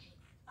behind me.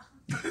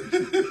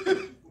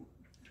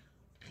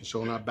 And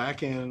so when I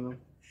backhanded him,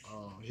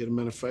 hit him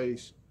in the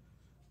face,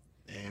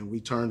 and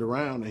we turned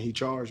around and he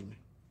charged me.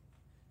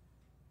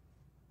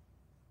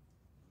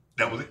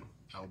 That was it?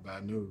 That was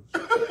bad news.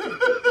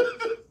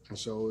 And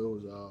so it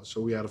was.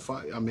 So we had a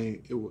fight. I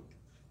mean,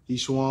 he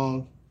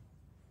swung,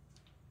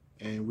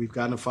 and we've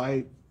gotten a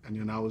fight, and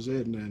then that was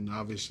it. And then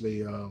obviously,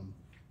 you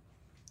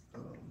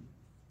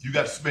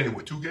got suspended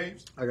with 2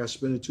 games. I got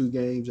suspended 2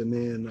 games, and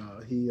then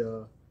he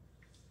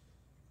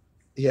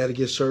had to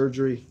get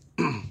surgery,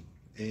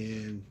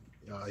 and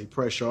he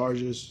pressed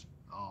charges.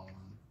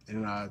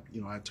 And I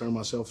turned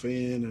myself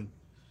in, and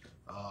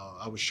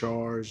I was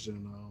charged,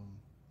 and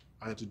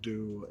I had to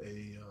do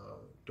a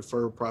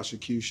deferred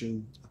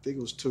prosecution. I think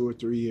it was 2 or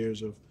 3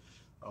 years of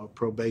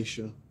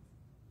probation.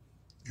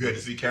 You had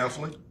to see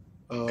counseling,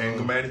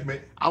 anger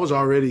management. I was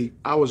already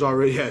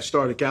had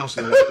started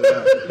counseling after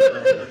that.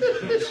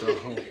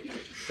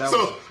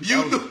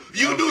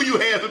 You knew you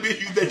had some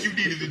issues that you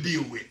needed to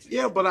deal with.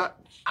 Yeah, but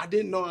I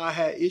didn't know I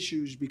had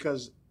issues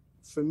because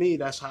for me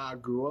that's how I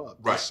grew up.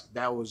 Right.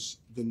 That was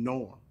the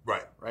norm.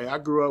 Right. Right. I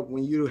grew up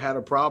when you had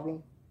a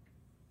problem,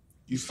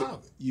 you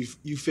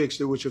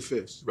fixed it with your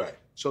fist. Right.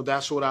 So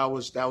that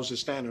was the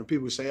standard.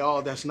 People say,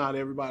 "Oh, that's not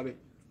everybody."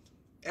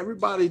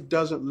 Everybody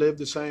doesn't live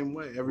the same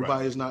way.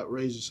 Everybody is not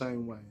raised the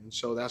same way, and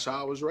so that's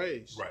how I was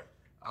raised. Right.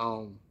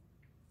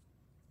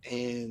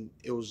 And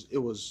it was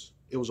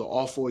an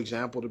awful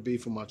example to be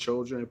for my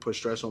children. It put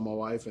stress on my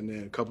wife, and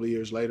then a couple of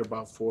years later,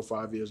 about 4 or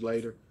 5 years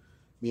later,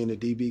 me and the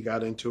DB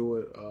got into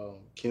it,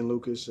 Ken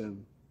Lucas,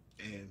 and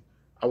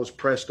I was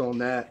pressed on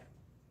that.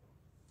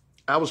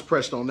 I was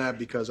pressed on that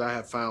because I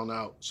had found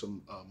out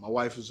my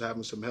wife was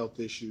having some health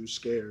issues,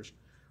 scares.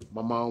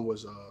 My mom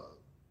was,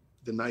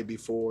 the night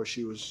before,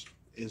 she was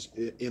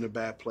in a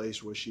bad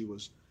place where she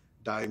was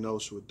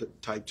diagnosed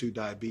with type 2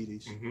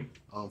 diabetes,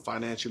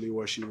 financially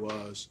where she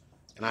was.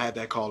 And I had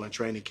that call in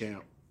training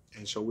camp.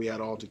 And so we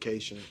had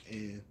altercation,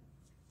 and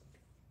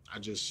I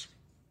just...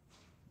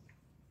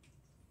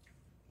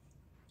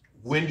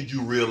 When did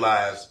you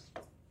realize,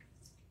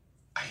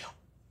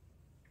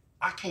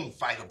 I can't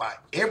fight about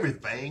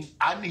everything.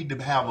 I need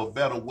to have a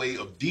better way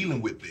of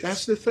dealing with this?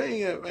 That's the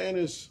thing, man.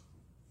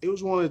 It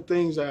was one of the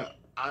things that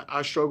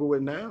I struggle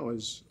with now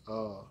is,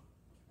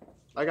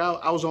 like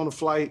I was on a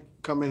flight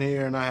coming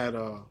here, and I had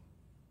to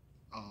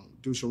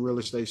do some real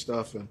estate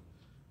stuff, and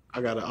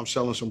I'm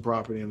selling some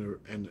property,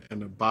 and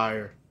the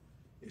buyer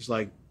is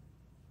like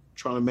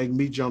trying to make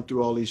me jump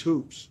through all these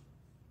hoops.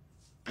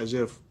 as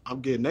if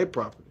I'm getting their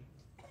property,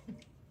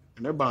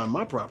 and they're buying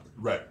my property.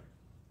 Right.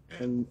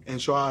 And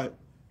so I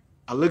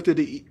looked at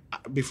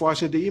before I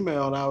sent the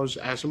email, and I was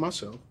asking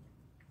myself,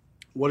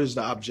 what is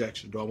the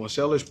objection? Do I want to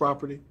sell this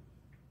property?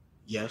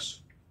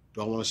 Yes.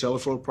 Do I want to sell it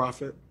for a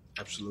profit?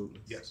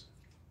 Absolutely. Yes.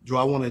 Do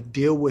I want to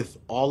deal with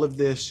all of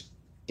this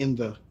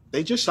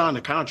they just signed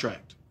a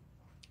contract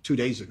 2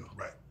 days ago.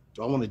 Right.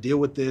 Do I want to deal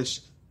with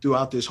this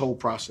throughout this whole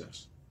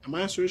process? And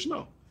my answer is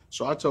no.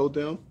 So I told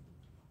them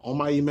on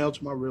my email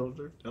to my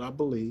realtor that I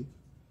believe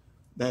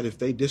that if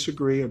they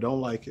disagree or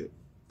don't like it,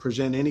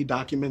 present any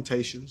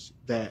documentations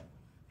that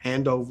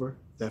hand over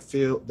that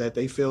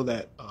they feel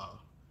that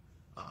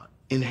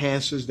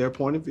enhances their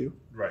point of view.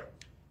 Right.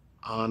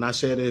 And I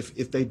said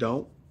if they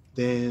don't,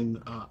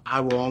 then I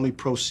will only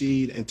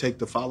proceed and take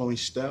the following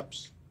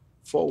steps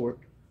forward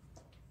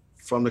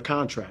from the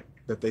contract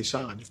that they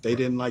signed. If they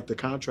didn't like the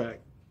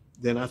contract,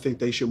 then I think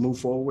they should move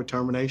forward with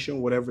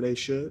termination, whatever they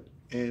should.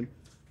 And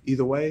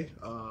either way,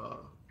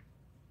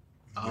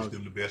 wish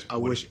them the best. I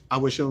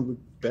wish them the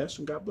best,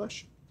 and God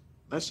bless you.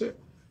 That's it.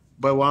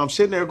 But while I'm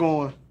sitting there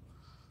going,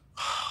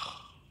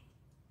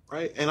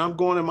 right, and I'm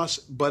going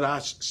but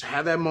I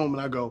have that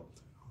moment. I go,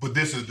 but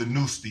this is the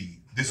new Steve.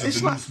 This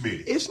is the new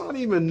Smitty. It's not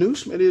even new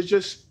Smitty. It's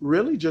just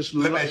really just.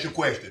 Let me ask you a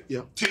question.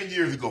 Yeah. 10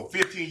 years ago,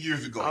 15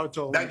 years ago. I would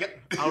told him.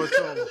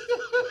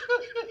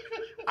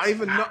 I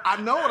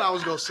know what I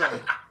was gonna say,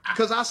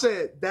 because I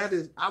said that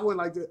is. I went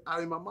like that.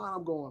 In my mind,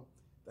 I'm going,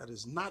 that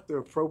is not the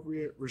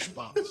appropriate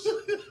response.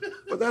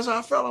 But that's how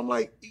I felt. I'm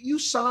like, you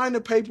signed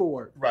the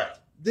paperwork. Right.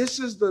 This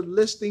is the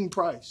listing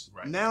price.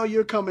 Right. Now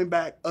you're coming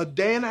back a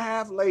day and a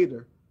half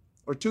later,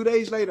 or 2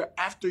 days later,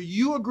 after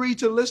you agreed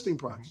to the listing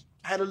price.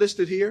 I had it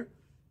listed here.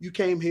 You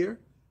came here.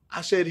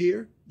 I said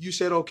here. You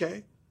said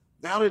okay.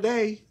 Now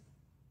today,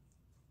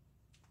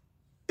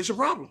 it's a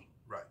problem.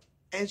 Right.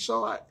 And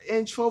so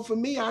for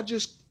me, I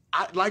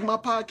like my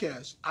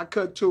podcast. I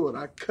cut to it.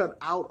 I cut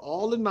out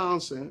all the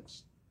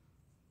nonsense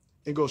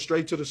and go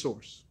straight to the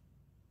source.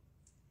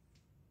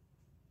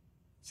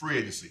 Free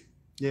agency.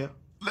 Yeah.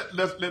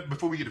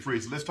 Before we get to free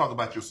agency, let's talk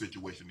about your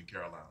situation in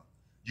Carolina.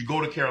 You go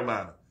to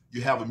Carolina.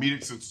 You have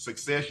immediate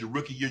success. Your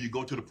rookie year, you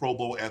go to the Pro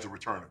Bowl as a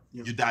returner.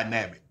 Yeah. You're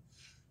dynamic.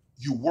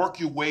 You work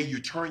your way. You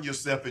turn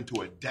yourself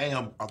into a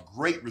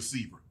great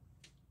receiver.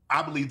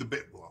 I believe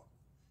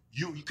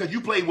because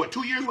you played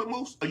 2 years with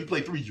Moose, or you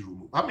played 3 years with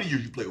Moose? How many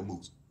years you played with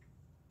Moose?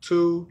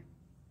 3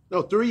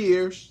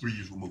 years. 3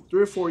 years with Moose.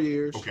 3 or 4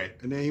 years. Okay.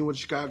 And then he went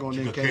to Chicago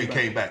and then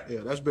came back.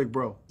 Yeah, that's big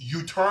bro.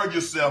 You turned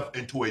yourself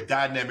into a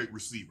dynamic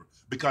receiver,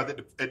 because at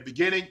the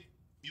beginning,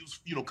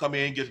 you come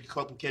in, get a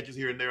couple catches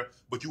here and there,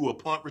 but you were a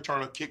punt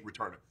returner, kick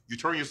returner. You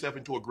turn yourself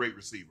into a great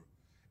receiver.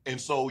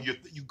 And so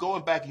you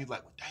going back and you're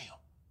like, well, damn.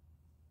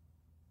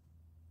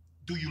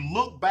 Do you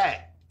look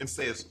back and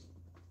says,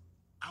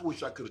 I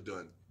wish I could have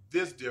done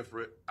this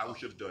different. I wish I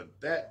should have done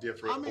that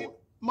different. I mean,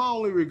 my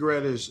only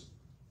regret is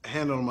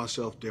handling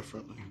myself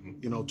differently,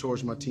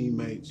 towards my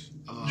teammates.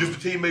 Just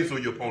the teammates or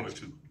your opponents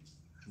too?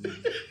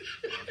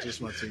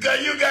 Just my teammates.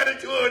 Because you got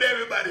into it with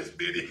everybody,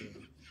 Smitty.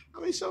 I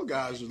mean, some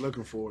guys were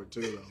looking for it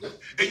too, though.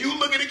 And you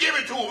looking to give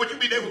it to them. What you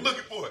mean they were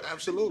looking for it?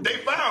 Absolutely. They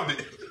found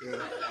it. Yeah.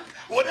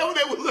 Whatever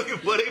they were looking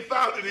for, they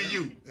found it in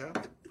you. Yeah.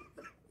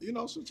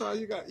 Sometimes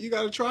you got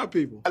to try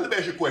people. Let me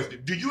ask you a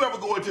question. Do you ever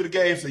go into the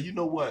game and say, you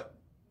know what?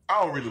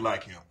 I don't really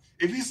like him.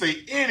 If he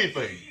say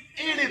anything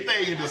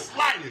in the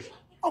slightest,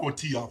 I'm going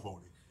to tee off on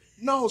him.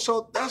 No,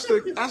 so that's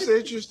the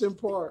interesting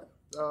part.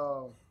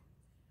 So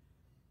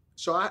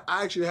I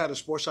actually had a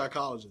sports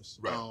psychologist.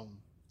 Right.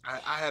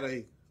 I had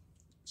a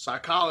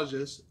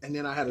psychologist, and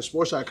then I had a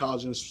sports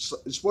psychologist.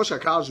 The sports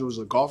psychologist was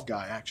a golf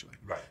guy, actually.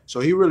 Right.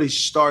 So he really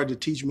started to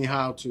teach me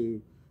how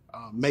to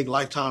make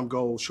lifetime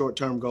goals,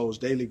 short-term goals,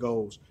 daily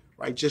goals,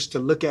 right? Just to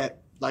look at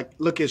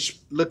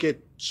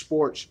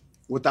sports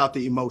without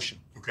the emotion.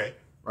 Okay.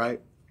 Right.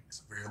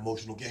 It's a very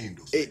emotional game,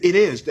 though. It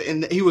is,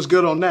 and he was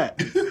good on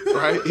that,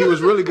 right? He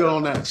was really good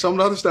on that. Some of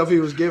the other stuff he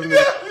was giving me,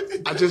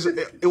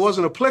 it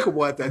wasn't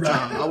applicable at that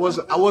time.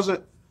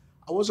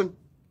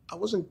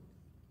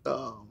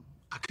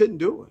 I couldn't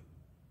do it,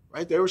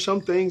 right? There were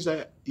some things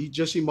that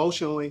just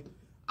emotionally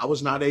I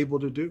was not able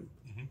to do.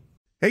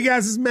 Hey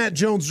guys, this is Matt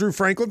Jones, Drew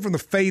Franklin from the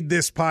Fade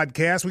This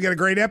podcast. We got a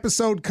great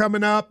episode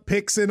coming up,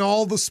 picks in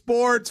all the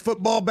sports,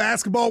 football,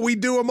 basketball, we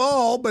do them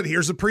all, but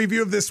here's a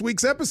preview of this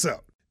week's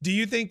episode. Do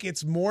you think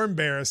it's more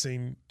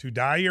embarrassing to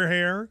dye your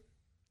hair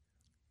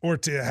or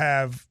to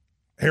have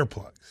hair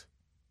plugs?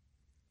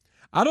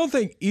 I don't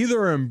think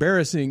either are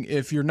embarrassing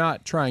if you're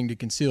not trying to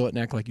conceal it and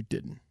act like you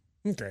didn't.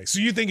 Okay, so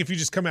you think if you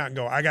just come out and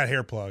go, I got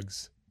hair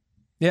plugs.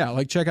 Yeah,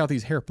 like check out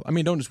these hair plugs. I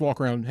mean, don't just walk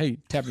around,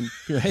 tapping,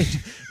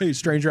 hey,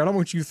 stranger, I don't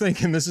want you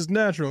thinking this is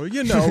natural,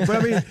 but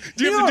I mean.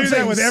 Do you have to do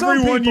that with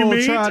everyone you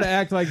meet? Some people try to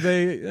act like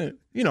they,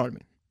 you know what I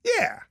mean.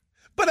 Yeah.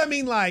 But I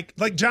mean, like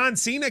John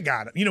Cena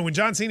got it. When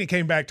John Cena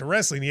came back to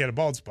wrestling, he had a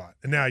bald spot,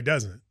 and now he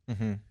doesn't.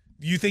 Mm-hmm.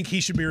 You think he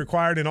should be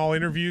required in all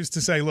interviews to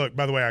say, look,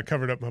 by the way, I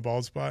covered up my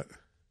bald spot?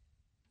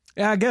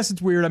 Yeah, I guess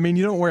it's weird. I mean,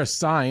 you don't wear a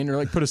sign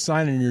or put a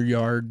sign in your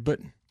yard, but.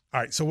 All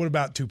right, so what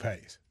about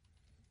toupees?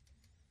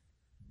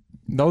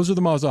 Those are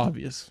the most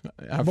obvious.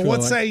 But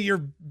let's say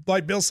you're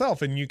like Bill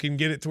Self and you can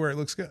get it to where it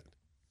looks good.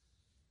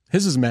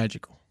 His is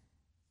magical.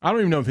 I don't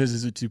even know if his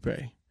is a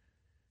toupee.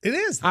 It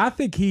is. I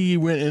think he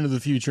went into the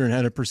future and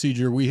had a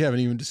procedure we haven't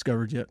even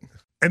discovered yet.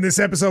 And this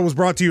episode was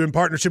brought to you in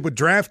partnership with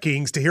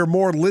DraftKings. To hear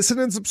more, listen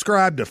and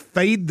subscribe to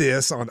Fade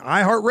This on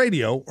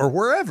iHeartRadio or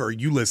wherever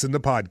you listen to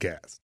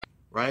podcasts.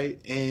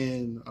 Right?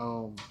 And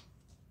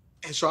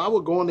so I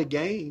would go in the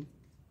game,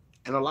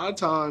 and a lot of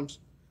times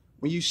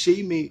when you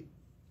see me,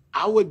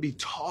 I would be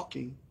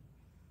talking,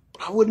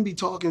 but I wouldn't be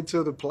talking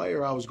to the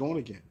player I was going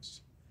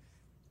against.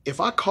 If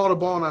I caught a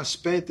ball and I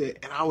spent it,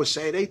 and I would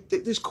say,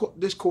 this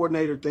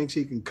coordinator thinks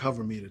he can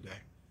cover me today,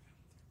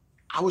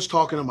 I was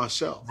talking to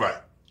myself. Right.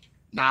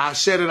 Now, I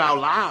said it out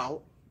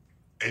loud.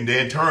 And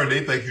then in turn,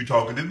 they think you're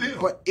talking to them.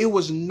 But it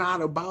was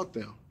not about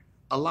them.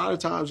 A lot of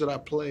times that I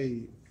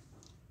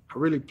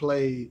really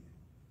played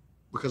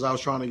because I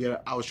was trying to get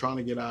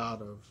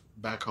out of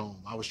back home.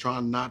 I was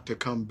trying not to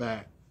come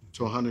back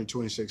to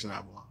 126 in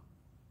Avalon,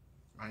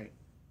 right?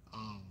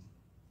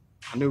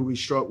 I knew we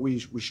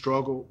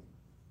struggled.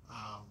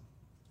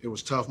 It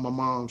was tough. My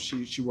mom,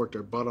 she worked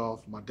her butt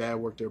off. My dad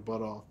worked their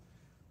butt off.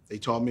 They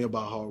taught me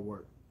about hard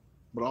work.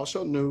 But I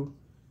also knew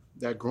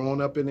that growing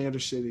up in the inner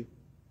city,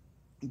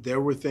 there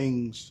were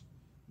things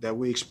that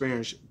we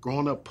experienced.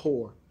 Growing up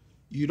poor,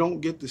 you don't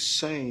get the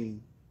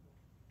same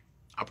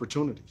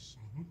opportunities,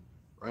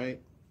 right?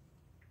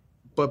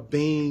 But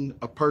being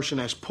a person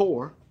that's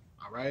poor,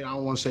 all right, I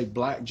don't want to say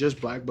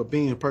just black, but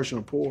being a person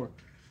of poor,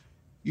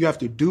 you have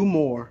to do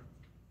more,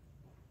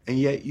 and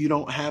yet you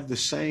don't have the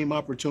same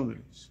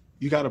opportunities.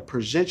 You got to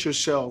present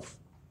yourself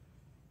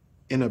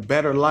in a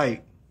better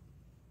light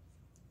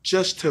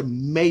just to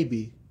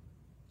maybe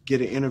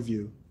get an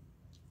interview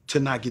to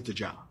not get the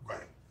job.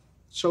 Right.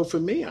 So for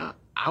me, I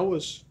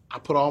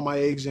put all my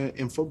eggs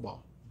in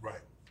football.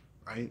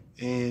 Right.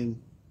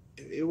 And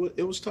it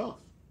was tough.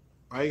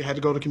 Right. I had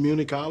to go to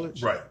community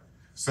college. Right.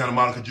 Santa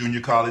Monica Junior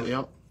College.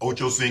 Yep.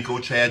 Ocho Cinco,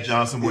 Chad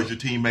Johnson was your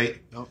teammate.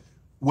 Yep.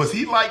 Was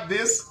he like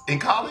this in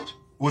college?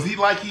 Was he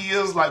like he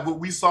is, like what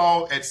we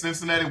saw at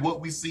Cincinnati,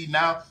 what we see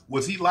now?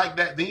 Was he like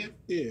that then?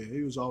 Yeah,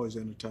 he was always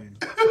entertaining.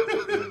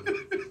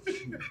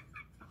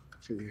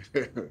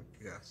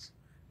 Yes.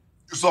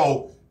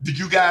 So did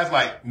you guys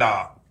like,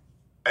 nah,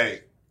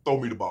 hey,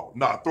 throw me the ball.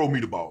 Nah, throw me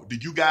the ball.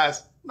 Did you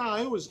guys? Nah,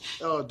 it was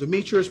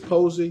Demetrius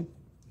Posey.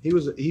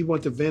 He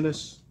went to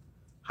Venice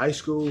High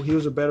School. He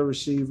was a better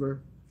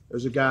receiver.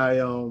 There's a guy,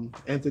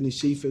 Anthony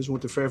Cephas,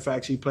 went to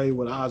Fairfax. He played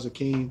with Oz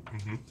Akeem.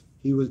 Mm-hmm.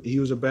 He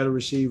was a better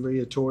receiver. He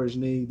had tore his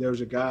knee. There was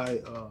a guy,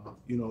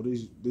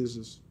 this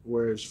is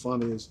where it's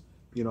funny is,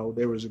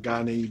 there was a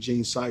guy named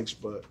Eugene Sykes,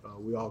 but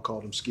we all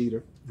called him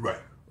Skeeter.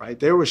 Right.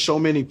 There were so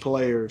many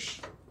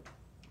players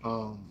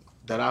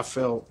that I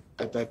felt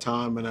at that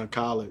time and in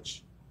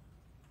college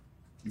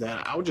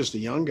that I was just a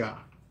young guy.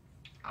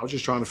 I was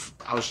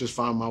just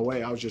finding my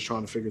way. I was just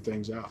trying to figure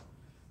things out.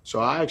 So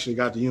I actually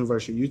got to the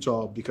University of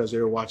Utah because they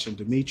were watching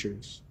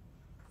Demetrius.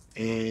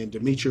 And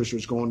Demetrius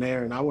was going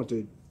there, and I went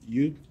to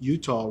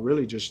Utah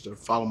really just to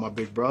follow my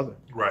big brother.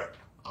 Right.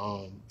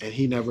 And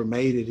he never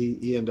made it.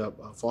 He ended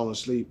up falling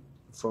asleep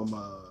from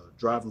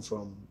driving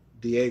from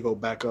Diego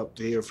back up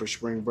to here for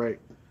spring break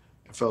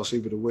and fell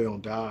asleep at the wheel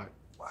and died.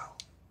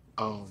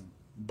 Wow.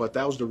 But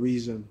that was the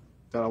reason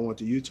that I went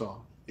to Utah,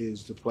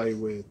 is to play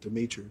with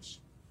Demetrius.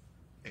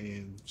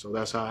 And so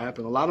that's how it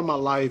happened. A lot of my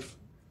life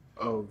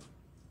of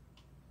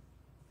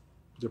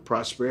the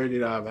prosperity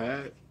that I've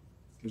had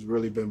has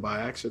really been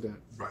by accident.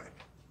 Right.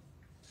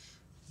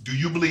 Do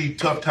you believe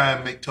tough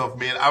times make tough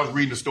men? I was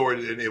reading a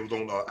story, and it was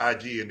on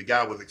IG, and the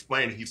guy was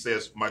explaining. He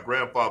says, my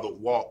grandfather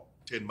walked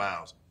 10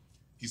 miles.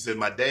 He said,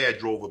 my dad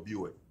drove a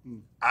Buick.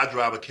 I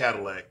drive a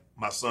Cadillac.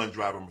 My son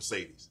drives a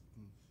Mercedes.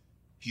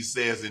 He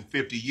says, in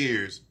 50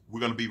 years, we're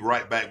going to be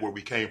right back where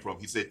we came from.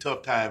 He said,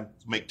 tough times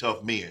make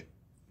tough men.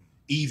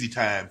 Easy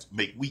times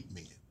make weak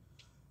men.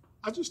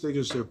 I just think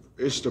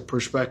it's the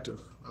perspective.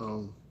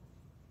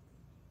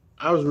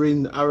 I was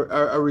reading. I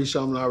read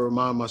something. I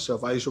remind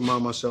myself. I used to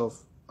remind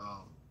myself.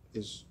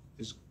 Is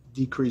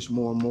decreased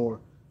more and more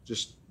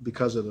just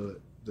because of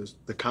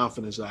the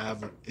confidence I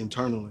have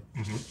internally.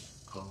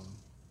 Mm-hmm.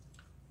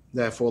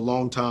 That for a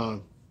long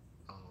time,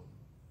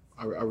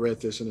 I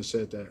read this and it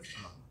said that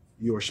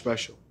you are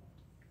special.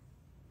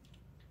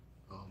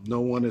 No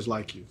one is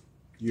like you.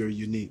 You're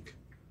unique.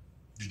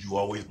 Did you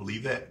always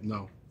believe that?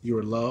 No. You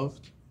are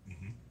loved.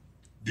 Mm-hmm.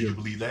 Did you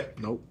believe that?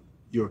 Nope.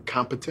 You're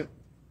competent.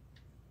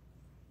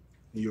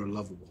 You're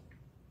lovable.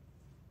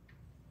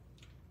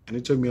 And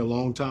it took me a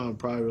long time,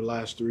 probably the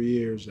last 3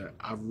 years, that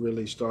I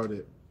really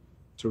started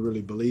to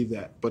really believe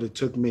that. But it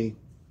took me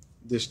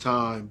this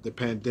time, the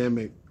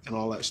pandemic and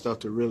all that stuff,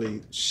 to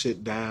really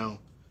sit down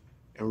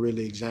and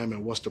really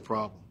examine what's the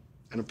problem.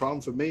 And the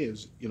problem for me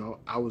is,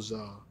 I was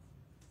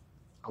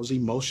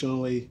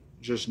emotionally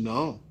just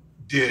numb.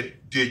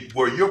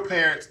 Were your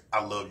parents,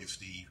 I love you,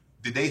 Steve,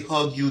 did they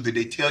hug you? Did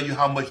they tell you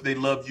how much they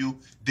loved you?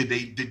 Did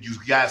you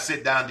guys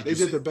sit down? They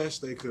did the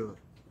best they could.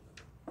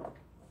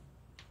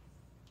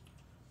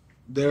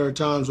 There are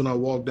times when I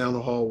walk down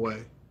the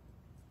hallway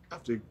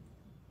after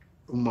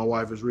when my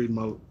wife is reading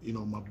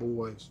my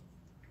boys,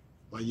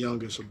 my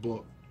youngest, a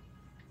book,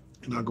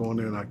 and I go in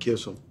there and I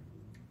kiss him.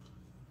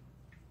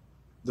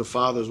 The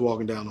father's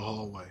walking down the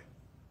hallway,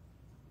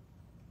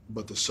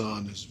 but the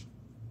son is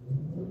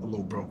a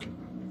little broken.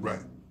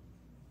 Right.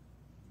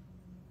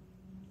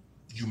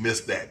 You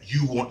miss that.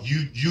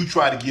 You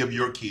try to give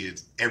your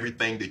kids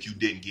everything that you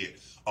didn't get,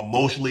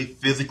 emotionally,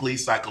 physically,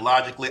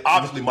 psychologically,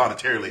 obviously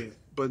monetarily.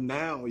 But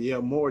now,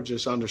 more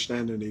just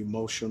understanding the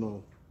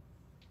emotional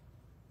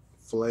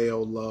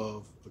phileo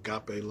love,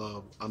 agape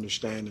love,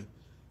 understanding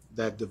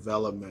that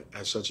development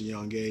at such a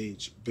young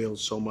age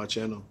builds so much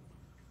in them.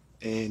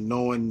 And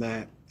knowing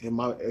that, and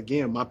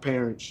my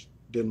parents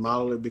didn't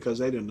model it because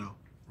they didn't know.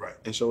 Right.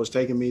 And so it's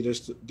taking me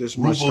this Roof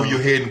much over time.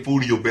 your head and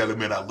food in your belly,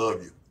 man, I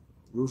love you.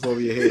 Roof over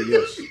your head,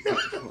 yes.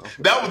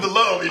 That was the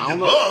love. I don't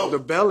know. Love. The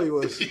belly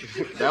was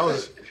that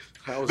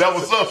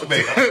was up,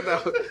 man.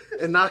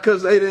 And not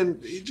because they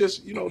didn't,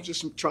 just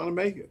trying to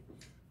make it.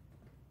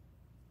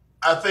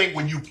 I think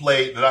when you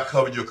played, that I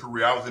covered your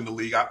career, I was in the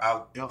league.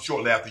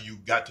 Shortly after you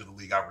got to the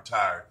league, I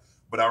retired.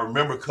 But I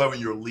remember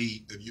covering you in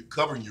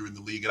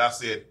the league, and I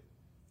said,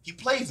 he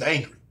plays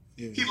angry.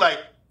 Yeah. He like,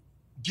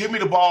 give me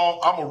the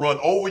ball, I'm going to run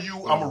over you,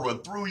 I'm going to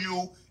run through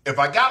you. If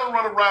I got to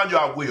run around you,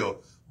 I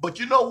will. But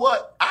you know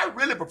what? I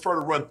really prefer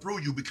to run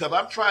through you because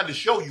I'm trying to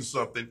show you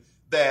something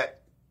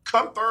that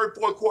come third,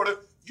 fourth quarter,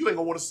 you ain't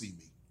going to want to see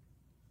me.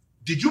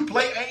 Did you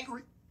play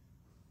angry?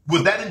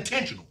 Was that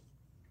intentional?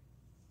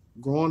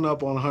 Growing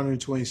up on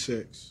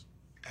 126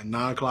 at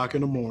 9 o'clock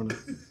in the morning,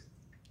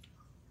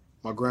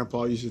 my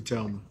grandpa used to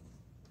tell me,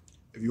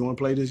 if you want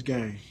to play this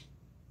game,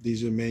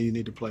 these are the men you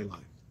need to play like.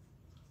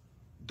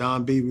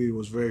 Don Beebe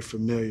was very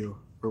familiar with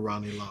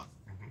Ronnie Lott.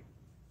 Mm-hmm.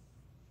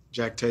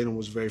 Jack Tatum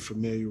was very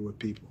familiar with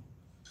people.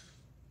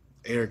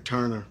 Eric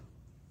Turner,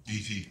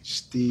 E.T.,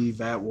 Steve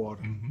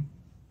Atwater,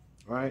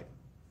 right?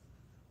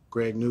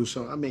 Greg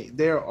Newsome. I mean,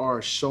 there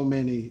are so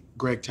many.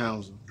 Greg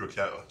Townsend.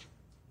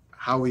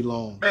 Howie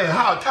Long.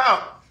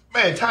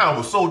 Man, Town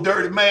was so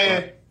dirty,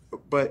 man.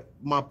 But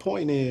my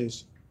point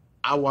is,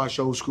 I watch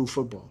old school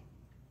football.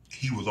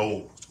 He was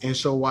old. And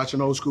so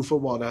watching old school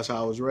football, that's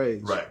how I was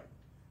raised. Right.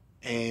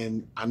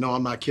 And I know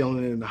I'm not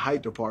killing it in the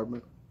height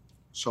department.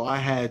 So I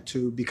had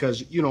to,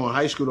 because, in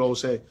high school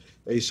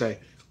they say,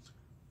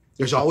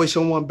 there's always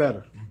someone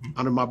better. Mm-hmm.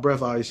 Under my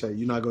breath, I always say,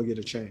 you're not going to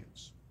get a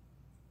chance.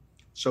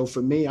 So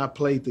for me, I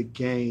played the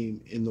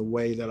game in the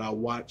way that I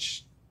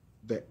watched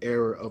the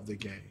era of the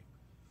game.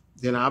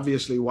 Then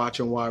obviously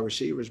watching wide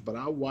receivers, but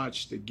I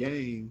watched the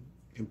game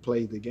and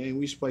played the game.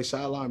 We used to play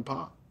sideline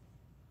pop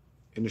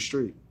in the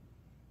street.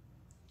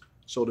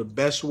 So the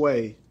best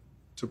way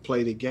to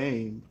play the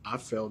game, I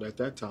felt at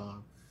that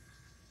time,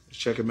 is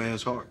check a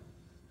man's heart.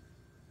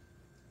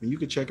 When you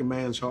can check a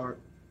man's heart,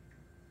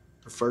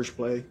 the first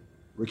play,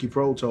 Ricky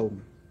Prohl told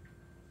me.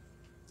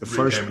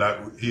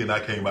 He and I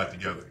came out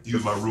together. He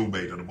was my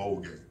roommate in the bowl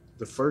game.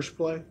 The first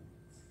play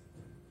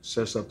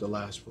sets up the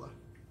last play.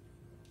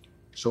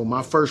 So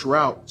my first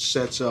route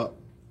sets up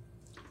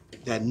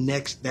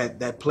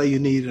that play you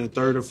need in the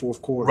third or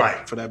fourth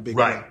quarter for that big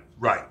play.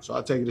 Right. So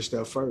I take it a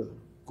step further.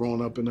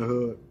 Growing up in the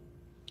hood,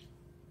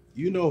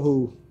 you know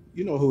who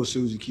is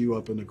Susie Q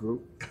up in the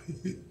group.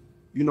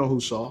 You know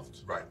who's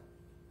soft. Right.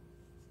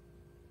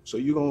 So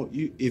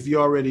if you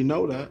already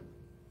know that,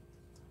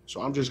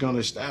 so I'm just gonna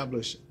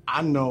establish.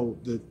 I know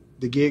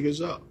the gig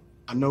is up.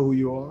 I know who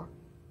you are.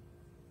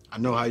 I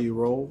know how you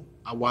roll.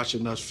 I watch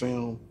enough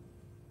film.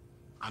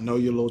 I know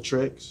your little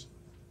tricks.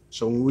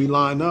 So when we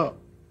line up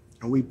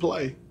and we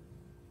play,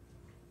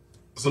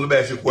 so let me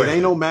ask you a question. It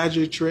ain't no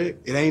magic trick.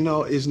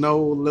 It's no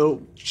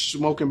little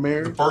smoke and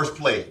mirror. The first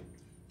play,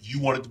 you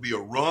want it to be a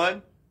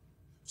run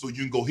so you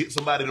can go hit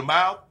somebody in the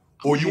mouth,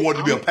 or you want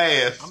it to be a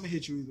pass? I'm gonna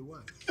hit you either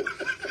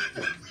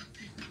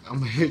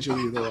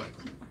way.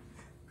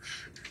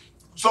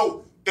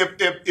 So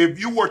if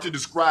you were to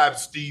describe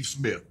Steve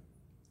Smith,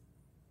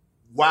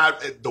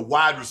 the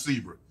wide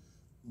receiver,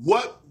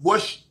 what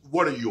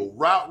are you, a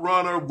route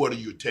runner? What are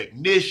you, a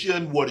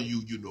technician? What are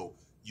you,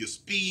 your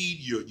speed,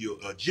 your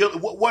agility?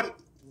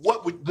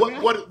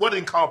 What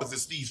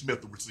encompasses Steve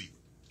Smith, the receiver?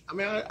 I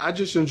mean, I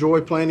just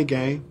enjoyed playing the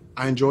game.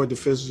 I enjoyed the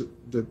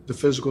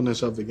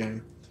physicalness of the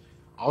game.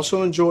 I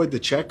also enjoyed the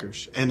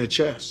checkers and the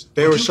chess.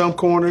 There were some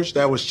corners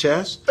that was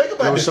chess. Think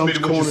about this, some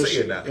what corners. you're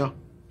saying now. Yeah.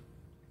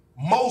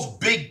 Most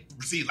big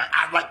receivers,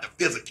 I like the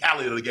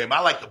physicality of the game.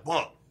 I like the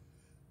bump.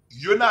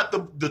 You're not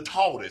the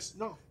tallest.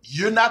 No.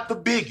 You're not the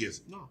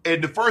biggest. No.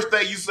 And the first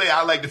thing you say,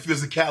 I like the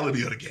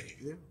physicality of the game.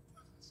 Yeah.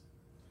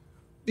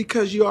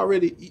 Because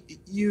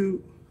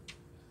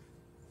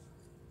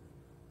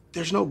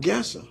there's no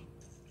guessing.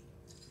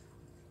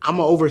 I'm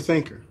an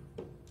overthinker.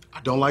 I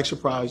don't like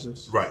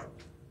surprises. Right.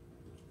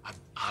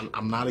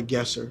 I'm not a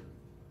guesser.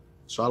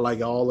 So I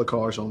like all the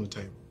cards on the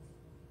table.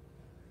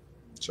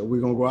 So we're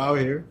going to go out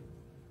here.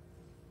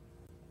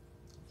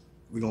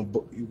 We're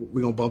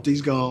gonna bump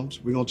these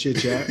gums. We're going to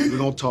chit-chat. We're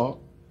going to talk.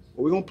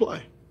 But we're going to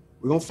play.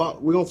 We're going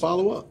to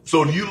follow up.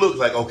 So you look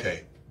like,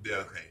 okay.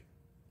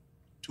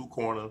 Two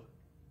corners,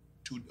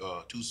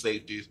 two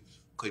safeties,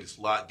 okay, the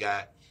slot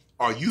guy.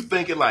 are you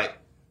thinking like,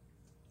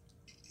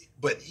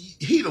 but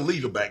he the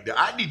leader back there.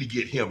 I need to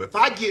get him. If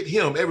I get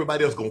him,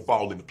 everybody else gonna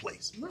fall into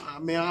place. No, I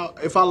mean,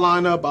 if I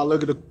line up, I'll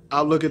look at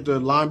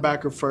the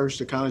linebacker first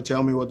to kind of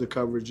tell me what the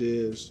coverage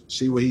is,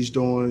 see what he's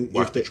doing.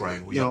 Watch the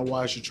triangle.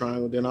 Watch the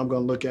triangle. Then I'm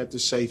gonna look at the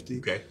safety.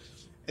 Okay.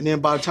 And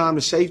then by the time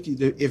the safety,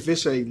 if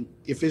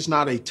it's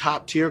not a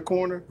top tier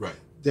corner, right,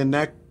 then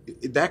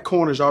that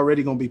corner is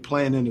already gonna be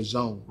playing in the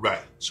zone.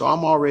 Right. So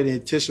I'm already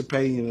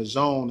anticipating a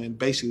zone, and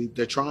basically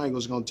the triangle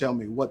is gonna tell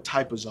me what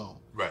type of zone.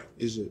 Right.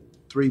 Is it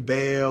 3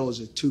 bail? Is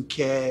it 2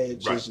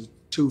 catch? Right. Is it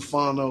 2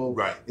 funnel?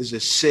 Right. Is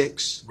it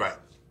 6? Right.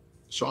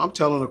 So I'm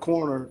telling the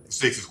corner.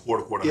 6 is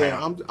quarter,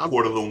 half. I'm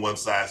quarter on one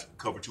side,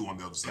 cover 2 on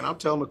the other side. And I'm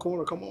telling the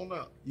corner, come on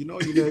up. You know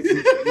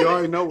you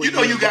already know what you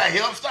know you got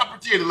help. Stop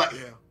pretending like.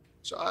 Yeah.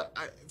 So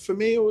for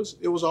me, it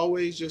was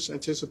always just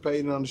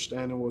anticipating and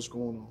understanding what's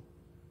going on,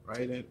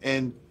 right?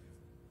 And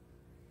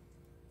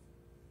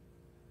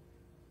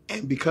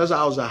because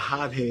I was a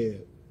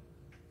hothead,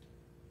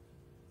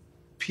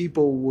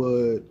 people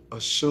would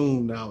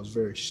assume that I was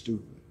very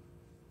stupid.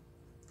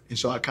 And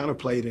so I kind of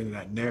played into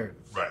that narrative.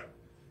 Right.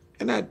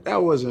 And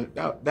that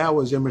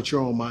was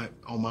immature on my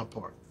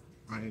part,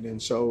 right?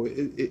 And so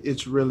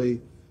it's really,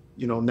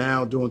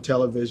 now doing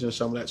television,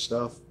 some of that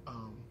stuff,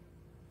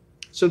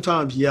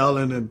 sometimes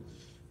yelling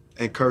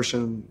and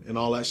cursing and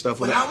all that stuff.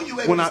 But how were you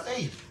able to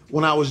stay?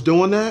 When I was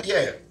doing that,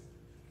 yeah,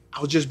 I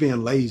was just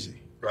being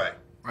lazy. Right.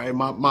 Right.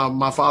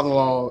 My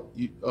father-in-law,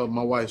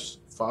 my wife's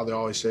father,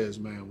 always says,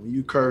 man, when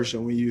you curse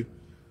and when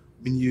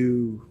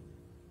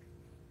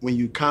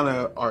you kind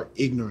of are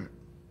ignorant,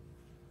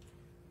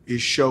 it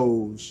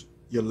shows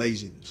your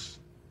laziness.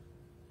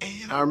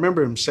 And I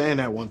remember him saying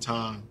that one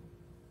time,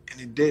 and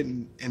it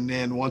didn't. And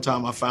then one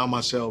time I found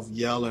myself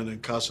yelling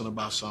and cussing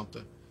about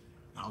something.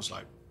 And I was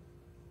like,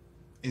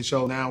 and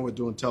so now we're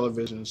doing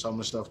television and some of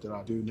the stuff that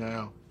I do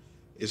now.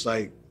 It's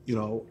like,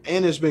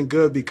 and it's been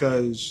good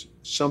because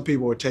some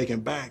people are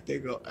taken back. They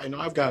go,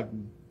 I've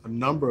gotten a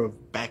number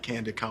of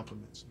backhanded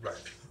compliments. Right.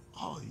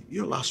 Oh,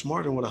 you're a lot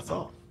smarter than what I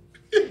thought.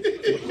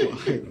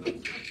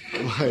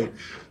 like,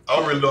 I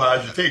don't really know how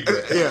I should take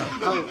that.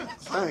 Yeah,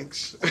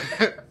 thanks.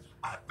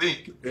 I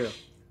think. Yeah.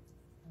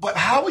 But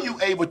how were you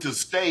able to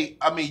stay?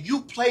 I mean, you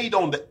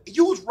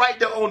was right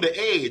there on the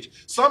edge.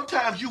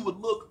 Sometimes you would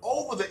look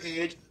over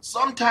the edge.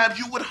 Sometimes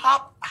you would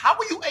hop. How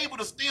were you able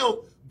to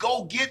still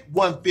go get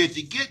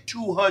 150, get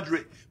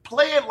 200,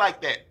 playing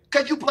like that?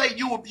 Because you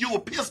were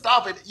pissed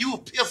off and you were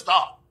pissed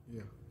off.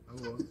 Yeah, I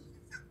was.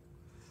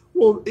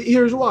 Well,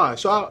 here's why.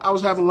 So I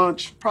was having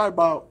lunch probably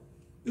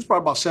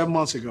about 7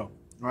 months ago,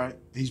 right?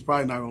 He's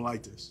probably not gonna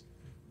like this,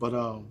 but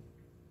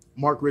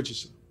Mark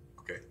Richardson,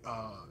 okay,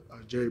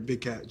 Jerry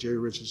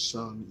Richardson's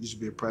son, used to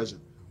be a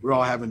president. We were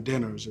all having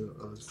dinners.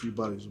 A few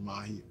buddies of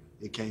mine,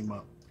 he came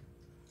up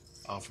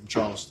from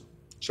Charleston,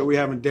 so we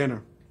having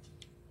dinner,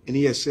 and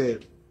he had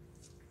said,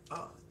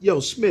 "Yo,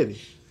 Smitty,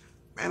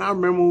 man, I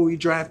remember when we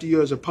drafted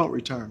you as a punt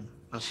returner."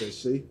 I said,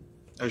 "See,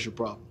 that's your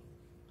problem."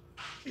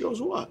 He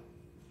goes, "What?"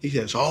 He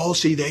says, "Oh,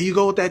 see, there you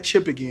go with that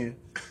chip again."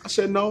 I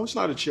said, "No, it's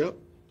not a chip.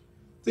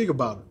 Think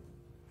about it.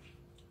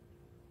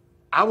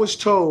 I was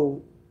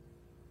told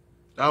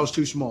that I was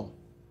too small.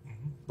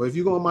 But if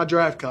you go in my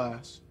draft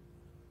class,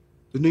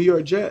 the New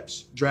York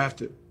Jets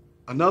drafted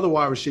another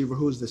wide receiver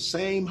who was the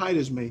same height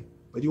as me,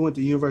 but he went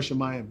to the University of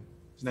Miami.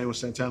 His name was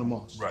Santana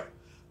Moss. Right.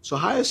 So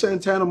hire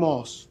Santana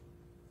Moss,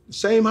 the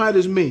same height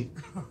as me,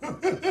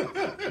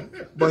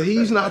 but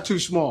he's not too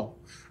small.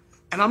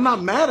 And I'm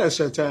not mad at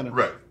Santana.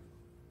 Right.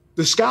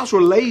 The scouts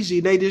were lazy.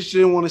 They just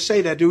didn't want to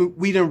say that.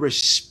 We didn't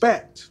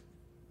respect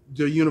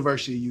the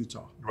University of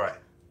Utah. Right.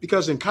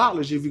 Because in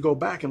college, if you go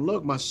back and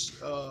look,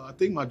 I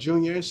think my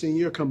junior and senior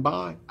year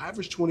combined, I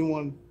averaged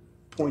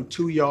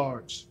 21.2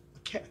 yards a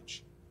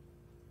catch.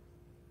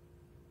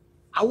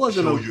 I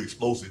wasn't you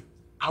explosive.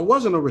 I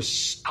wasn't a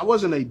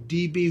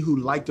DB who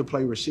liked to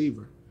play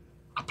receiver.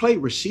 I played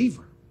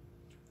receiver,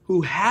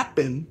 who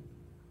happened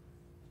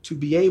to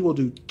be able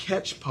to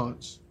catch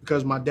punts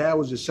because my dad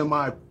was a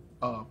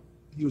semi-pro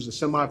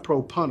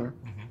punter.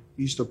 Mm-hmm.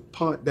 He used to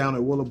punt down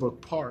at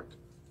Willowbrook Park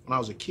when I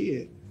was a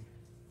kid.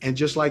 And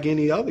just like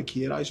any other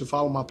kid, I used to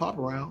follow my pop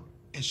around.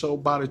 And so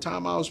by the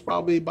time I was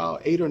probably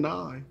about 8 or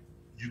 9,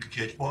 you could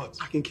catch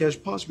punts. I can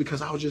catch punts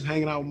because I was just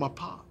hanging out with my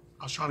pop.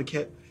 I was trying to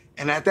catch.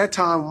 And at that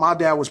time, my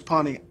dad was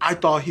punting. I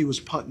thought he was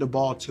punting the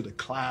ball to the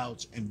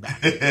clouds and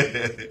back.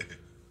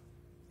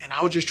 And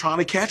I was just trying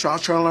to catch him. I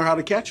was trying to learn how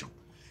to catch him.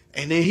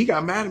 And then he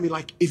got mad at me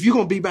like, "If you're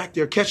going to be back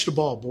there, catch the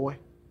ball, boy."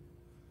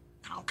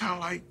 And I'm kind of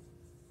like,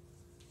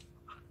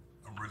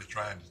 I'm really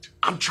trying to.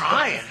 I'm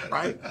trying,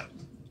 right?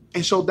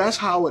 And so that's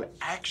how it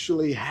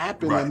actually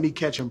happened, right. in me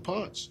catching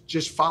punts,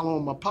 just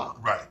following my pop.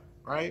 Right.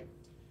 Right.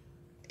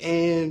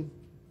 And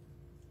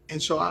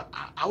so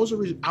I was a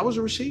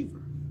receiver.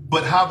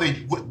 But how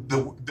they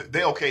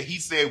okay, he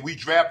said we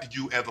drafted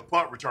you as a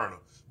punt returner,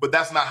 but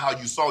that's not how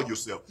you saw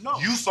yourself. No.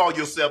 You saw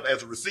yourself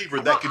as a receiver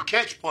that could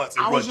catch punts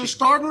and I run was a kicks.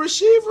 starting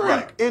receiver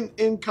right.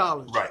 in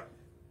college. Right.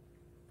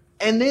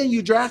 And then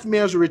you drafted me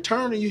as a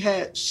returner. You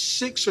had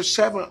 6 or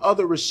 7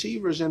 other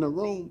receivers in the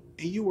room,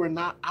 and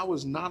I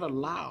was not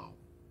allowed.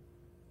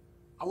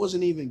 I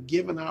wasn't even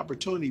given the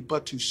opportunity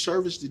but to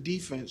service the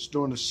defense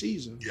during the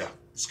season. Yeah,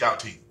 scout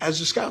team. As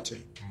a scout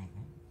team.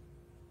 Mm-hmm.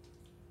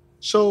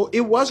 So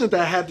it wasn't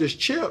that I had this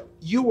chip.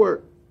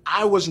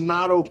 I was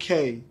not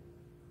okay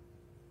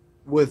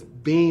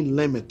with being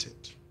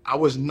limited. I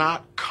was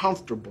not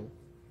comfortable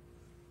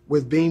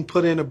with being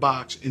put in a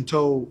box and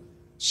told,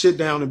 sit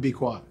down and be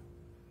quiet.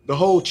 The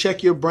whole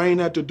check your brain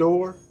at the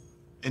door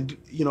and,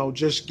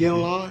 just get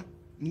in line.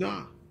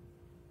 Nah.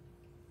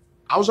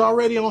 I was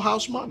already on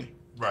house money.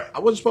 Right. I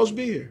wasn't supposed to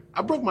be here.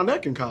 I broke my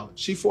neck in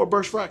college, C4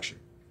 burst fracture.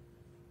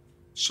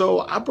 So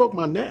I broke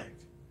my neck,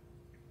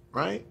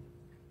 right?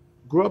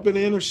 Grew up in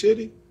the inner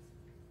city.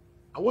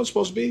 I wasn't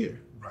supposed to be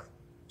here. Right.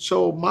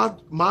 So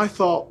my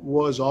thought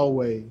was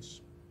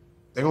always,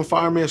 they're going to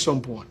fire me at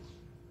some point.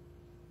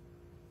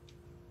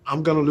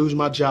 I'm going to lose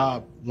my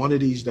job one of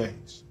these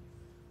days.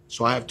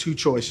 So I have 2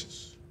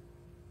 choices.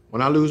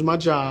 When I lose my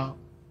job,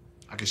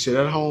 I can sit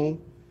at home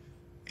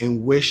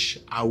and wish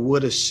I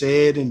would have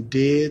said and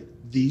did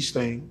these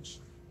things,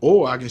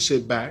 or I can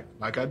sit back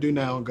like I do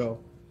now and go,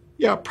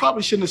 yeah, I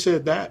probably shouldn't have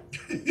said that.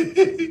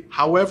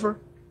 However,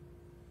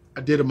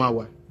 I did it my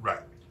way. Right.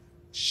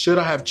 Should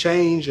I have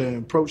changed and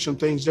approached some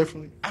things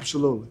differently?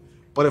 Absolutely.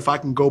 But if I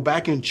can go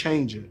back and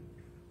change it,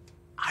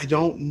 I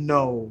don't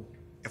know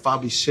if I'll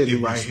be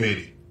sitting right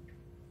here.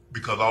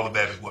 Because all of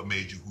that is what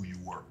made you who you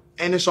were.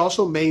 And it's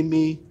also made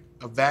me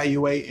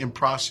evaluate and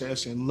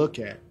process and look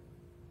at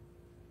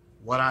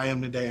what I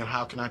am today and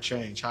how can I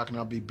change? How can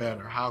I be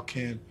better? How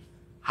can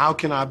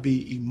I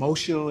be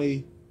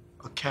emotionally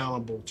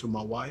accountable to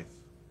my wife,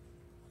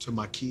 to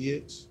my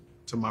kids,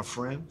 to my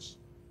friends?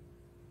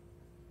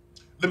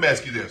 Let me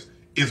ask you this.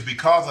 Is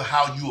because of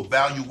how you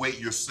evaluate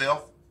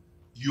yourself,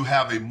 you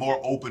have a more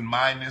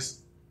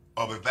open-mindedness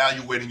of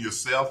evaluating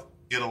yourself?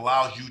 It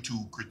allows you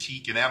to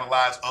critique and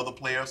analyze other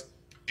players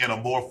in a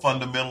more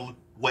fundamental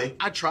way?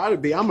 I try to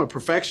be. I'm a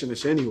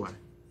perfectionist anyway.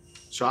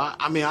 So,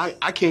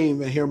 I can't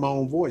even hear my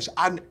own voice.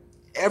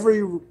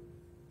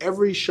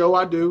 Every show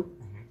I do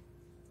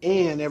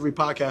and every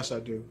podcast I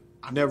do,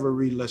 I never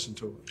re-listen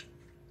to it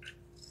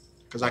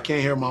because I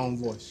can't hear my own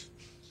voice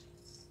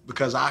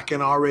because I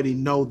can already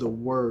know the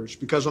words.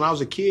 Because when I was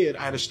a kid,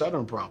 I had a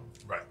stuttering problem.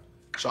 Right.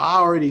 So I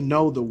already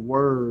know the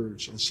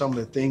words and some of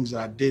the things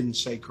that I didn't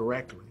say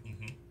correctly.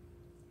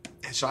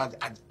 And so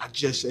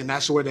and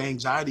that's where the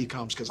anxiety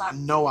comes because I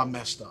know I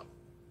messed up.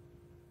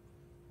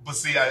 But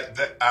see,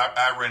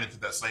 I ran into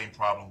that same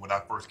problem when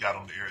I first got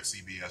on the air at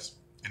CBS,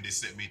 and they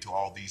sent me to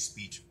all these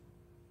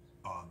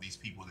these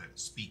people that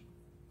speak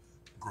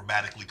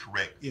grammatically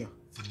correct,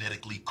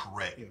 phonetically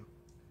correct. Yeah.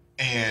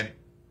 And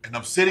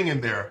I'm sitting in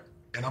there,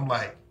 and I'm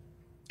like,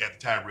 at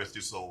the time, rest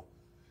his soul,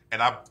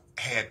 and I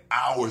had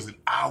hours and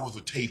hours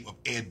of tape of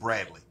Ed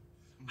Bradley,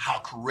 how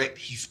correct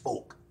he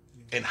spoke,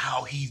 and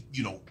how he,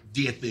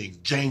 did things,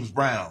 James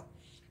Brown.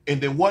 And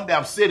then one day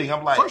I'm sitting,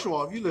 I'm like... First of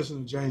all, if you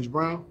listen to James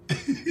Brown,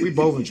 we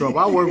both in trouble.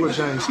 I work with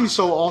James. He's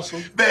so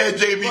awesome. Man,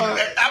 JB,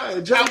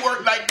 I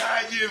worked like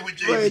 9 years with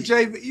JB. Man,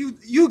 JB,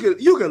 you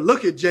could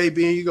look at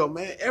JB and you go,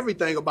 man,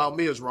 everything about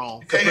me is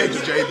wrong compared to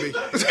JB.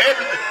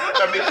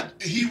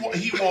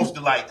 He wants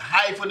to like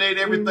hyphenate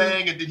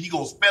everything, and then he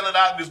gonna spell it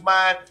out in his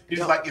mind. He's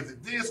like, is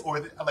it this or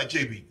is it? I'm like,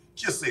 JB,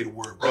 just say the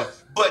word, bro.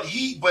 But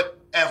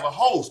as a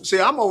host...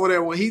 See, I'm over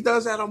there. When he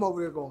does that, I'm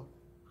over there going...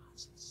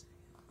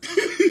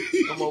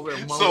 I'm over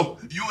there, so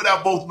you and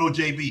I both know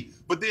JB.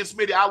 But then,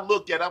 Smitty, I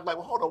look at it, I'm like,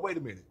 well, hold on, wait a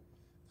minute.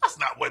 That's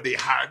not what they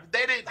hired.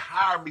 They didn't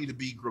hire me to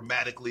be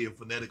grammatically and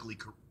phonetically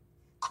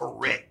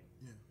correct.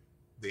 Yeah.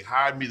 They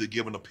hired me to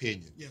give an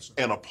opinion. Yes, sir.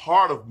 And a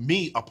part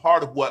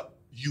of what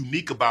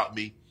unique about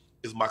me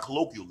is my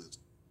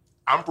colloquialism.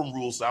 I'm from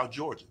rural South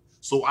Georgia.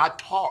 So I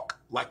talk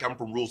like I'm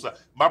from rural South.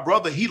 My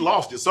brother, he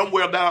lost it.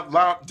 Somewhere down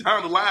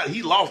the line,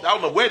 he lost. I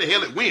don't know where the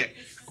hell it went.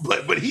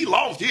 But he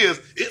lost his.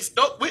 It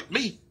stuck with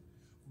me.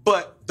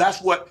 But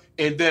that's what,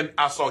 and then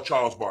I saw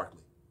Charles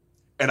Barkley,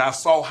 and I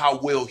saw how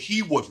well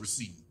he was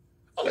received.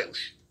 I was like,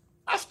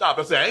 I stopped.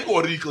 I said, I ain't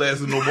going to these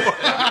classes no more.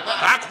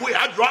 I quit.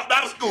 I dropped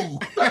out of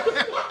school.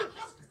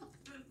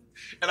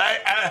 And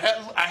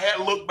I had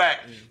to look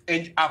back,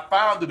 and I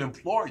found an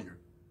employer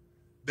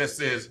that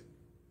says,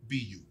 be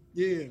you.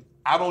 Yeah.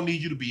 I don't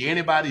need you to be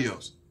anybody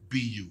else. Be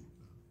you.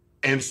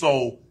 And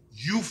so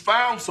you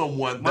found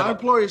someone that... My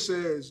employer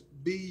says,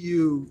 be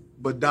you,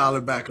 but dial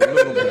it back a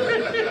little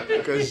bit.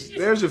 Because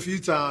there's a few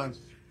times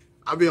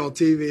I'll be on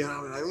TV and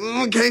I'll be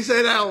like, can't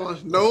say that one.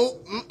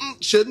 Nope,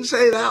 shouldn't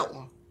say that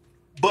one.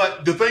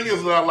 But the thing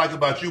is that I like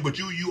about you, but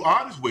you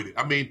honest with it.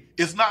 I mean,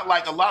 it's not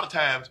like a lot of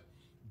times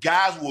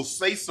guys will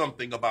say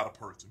something about a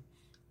person.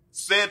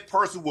 Said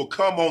person will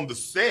come on the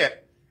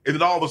set, and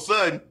then all of a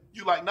sudden,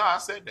 you're like, nah, I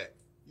said that.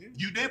 Yeah.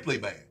 You did play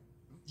bad.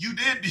 You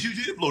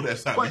did blow that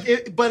sign.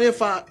 But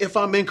if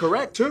I'm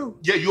incorrect too,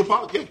 yeah, you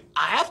apologize.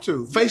 I have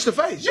to face to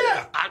face.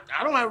 Yeah,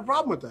 I don't have a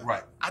problem with that.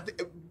 Right.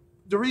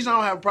 The reason I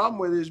don't have a problem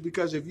with it is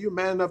because if you're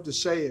man enough to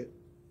say it,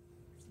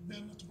 man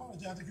enough to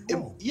apologize if you're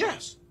wrong.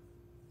 Yes.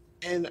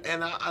 And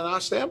I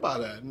stand by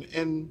that.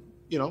 And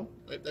you know,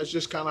 that's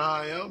just kind of how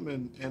I am.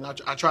 And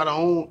I try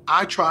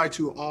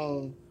to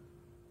own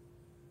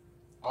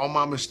all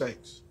my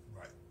mistakes.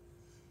 Right.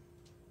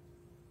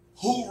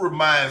 Who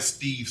reminds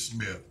Steve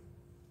Smith,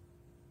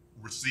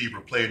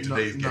 receiver, player in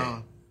today's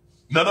game?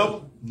 None of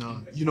them?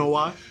 None. You know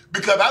why?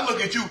 Because I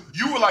look at you,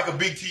 you were like a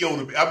big T.O.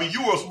 to me. I mean,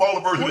 you were a smaller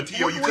version of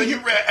T.O.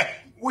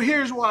 Well,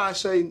 here's why I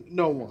say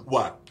no one.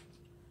 Why?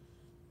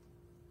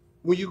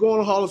 When you go in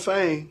the Hall of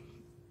Fame,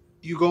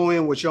 you go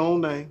in with your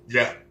own name.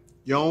 Yeah.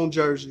 Your own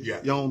jersey.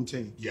 Yeah. Your own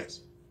team. Yes.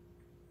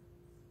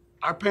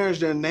 Our parents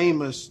didn't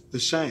name us the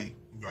same.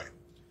 Right.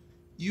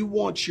 You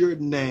want your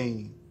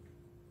name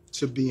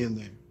to be in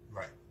there.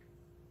 Right.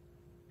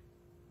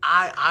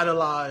 I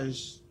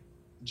idolize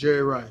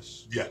Jerry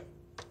Rice. Yeah.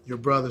 Your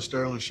brother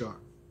Sterling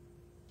Sharpe.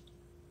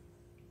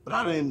 But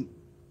I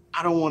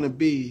don't want to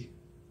be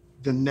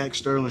the next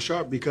Sterling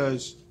Sharpe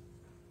because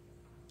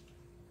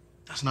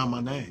that's not my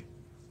name.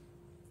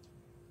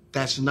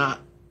 That's not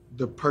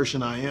the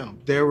person I am.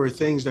 There were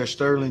things that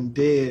Sterling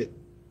did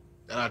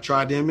that I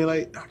tried to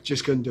emulate, I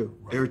just couldn't do.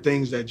 Right. There were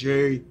things that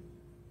Jerry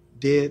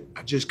did,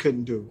 I just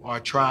couldn't do. Or I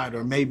tried,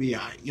 or maybe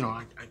I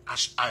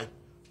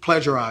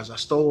plagiarized. I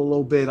stole a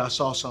little bit, I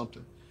saw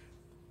something.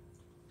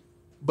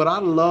 But I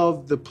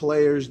love the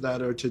players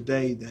that are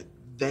today that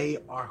they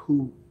are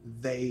who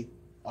they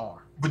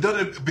are. But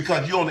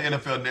because you're on the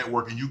NFL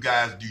Network and you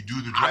guys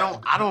do the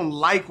draft. I don't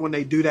like when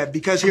they do that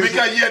because they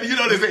say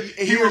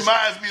he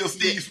reminds me of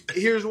Steve.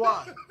 Here's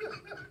why.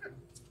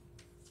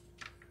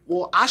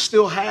 Well, I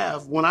still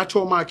have, when I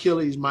tore my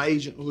Achilles, my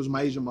agent, who was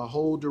my agent my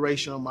whole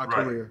duration of my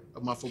career,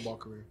 of my football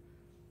career,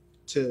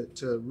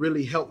 to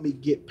really help me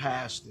get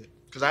past it.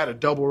 Because I had a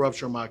double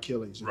rupture of my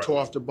Achilles. It tore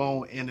off the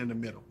bone and in the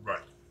middle. Right.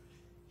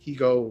 He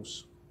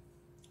goes,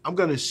 I'm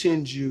going to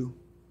send you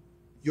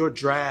your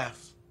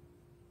draft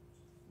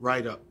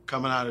write-up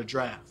coming out of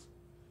draft.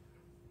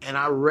 And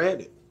I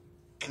read it,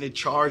 and it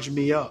charged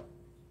me up.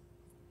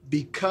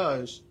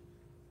 Because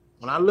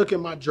when I look at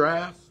my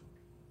draft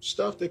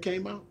stuff that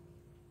came out,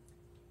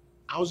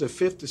 I was a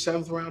 5th to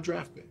 7th round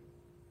draft pick.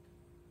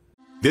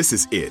 This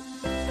is it.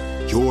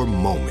 Your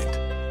moment.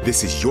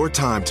 This is your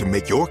time to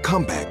make your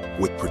comeback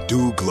with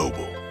Purdue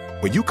Global.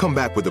 When you come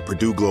back with a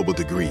Purdue Global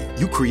degree,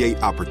 you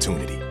create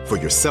opportunity for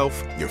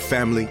yourself, your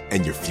family,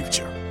 and your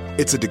future.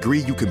 It's a degree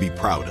you can be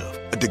proud of,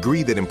 a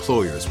degree that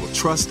employers will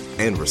trust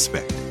and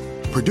respect.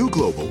 Purdue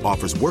Global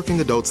offers working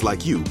adults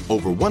like you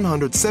over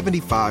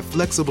 175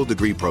 flexible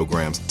degree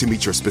programs to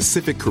meet your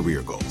specific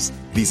career goals.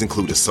 These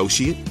include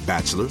associate,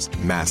 bachelor's,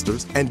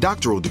 master's, and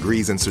doctoral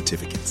degrees and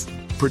certificates.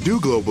 Purdue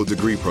Global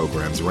degree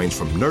programs range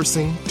from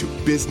nursing to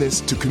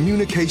business to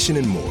communication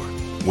and more.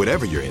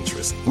 Whatever your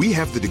interest, we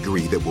have the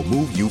degree that will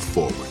move you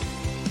forward.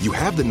 You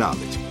have the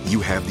knowledge, you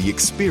have the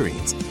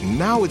experience.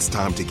 Now it's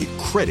time to get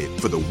credit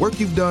for the work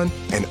you've done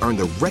and earn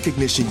the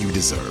recognition you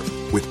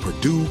deserve with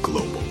Purdue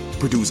Global,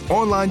 Purdue's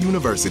online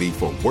university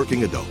for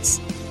working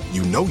adults.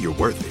 You know you're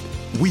worth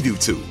it. We do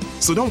too.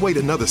 So don't wait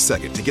another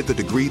second to get the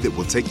degree that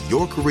will take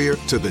your career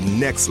to the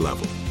next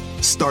level.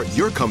 Start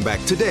your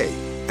comeback today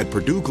at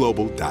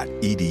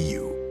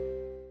purdueglobal.edu.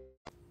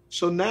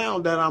 So now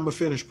that I'm a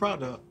finished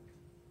product,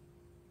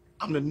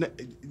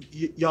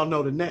 y'all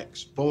know the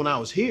next. But when I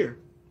was here,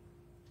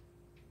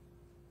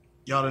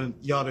 y'all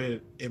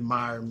didn't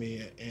admire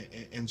me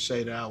and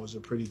say that I was a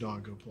pretty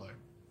darn good player.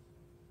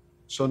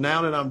 So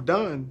now that I'm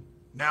done,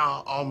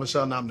 now all of a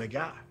sudden I'm the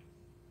guy.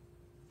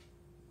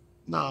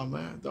 Nah,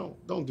 man,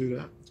 don't do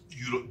that.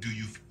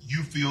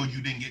 You feel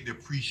you didn't get the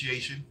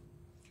appreciation?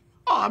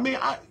 Oh, I mean,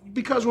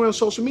 because we're on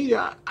social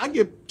media, I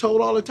get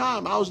told all the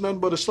time I was nothing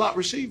but a slot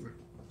receiver.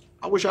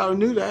 I wish I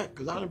knew that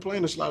because I didn't play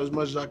in the slot as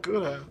much as I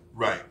could have.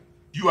 Right.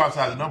 You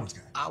outside the numbers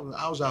guy. I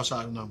was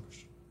outside the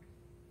numbers.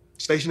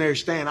 Stationary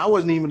stand. I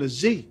wasn't even a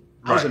Z.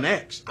 I was an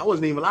X. I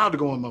wasn't even allowed to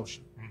go in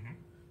motion. Mm-hmm.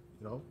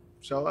 You know,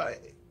 so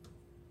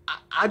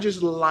I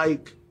just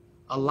like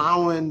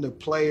allowing the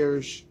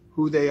players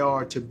who they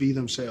are to be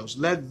themselves.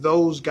 Let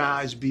those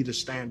guys be the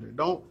standard.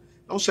 Don't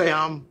say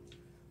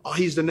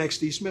he's the next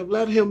Steve Smith.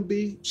 Let him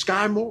be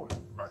Sky Moore.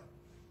 Right.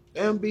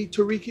 Let him be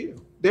Tariq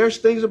Hill. There's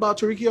things about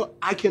Tariq Hill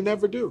I can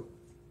never do.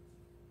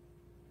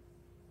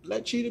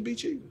 Let Cheetah be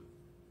Cheetah.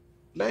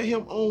 Let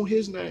him own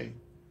his name.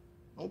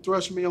 Don't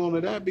thrust me onto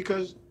that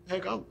because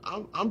heck,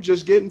 I'm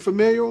just getting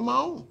familiar with my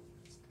own.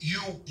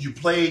 You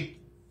played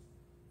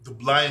the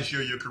lion's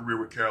share of your career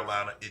with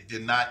Carolina. It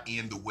did not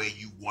end the way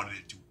you wanted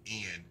it to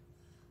end.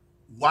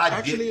 Why?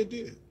 Actually, it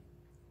did.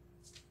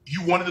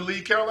 You wanted to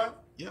leave Carolina?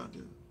 Yeah, I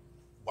did.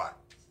 Why?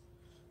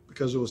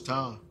 Because it was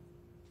time.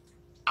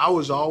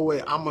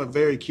 I'm a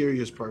very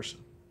curious person.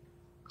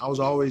 I was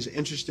always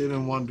interested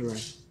in wondering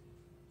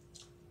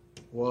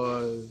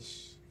what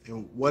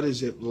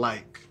is it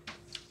like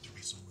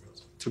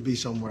to be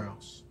somewhere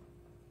else.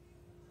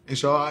 And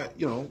so Had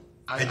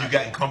you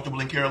gotten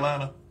comfortable in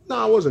Carolina? No,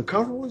 I wasn't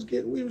comfortable.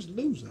 We was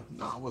losing.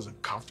 No, I wasn't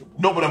comfortable.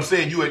 No, but I'm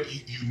saying you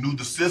knew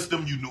the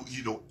system. You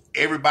knew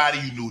everybody.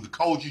 You knew the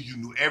coaches. You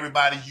knew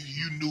everybody.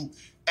 You knew.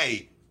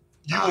 Hey,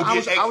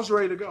 I was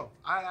ready to go.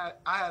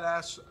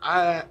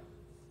 I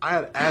I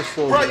had asked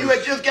for. Bro, you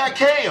had just got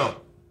Cam.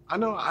 I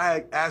know. I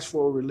had asked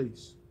for a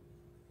release.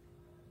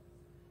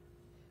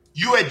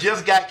 You had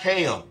just got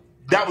Cam.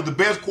 That was the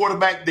best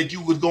quarterback that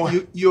you was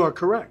going. You are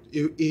correct.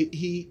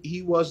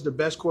 He was the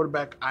best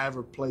quarterback I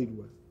ever played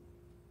with.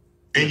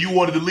 And you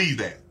wanted to leave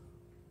that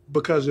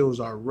because it was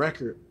our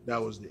record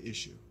that was the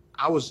issue.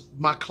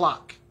 My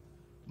clock,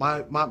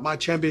 my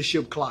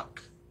championship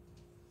clock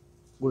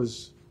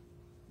was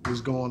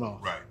going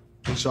off. Right.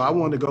 And so I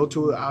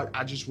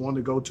just wanted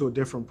to go to a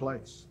different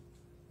place.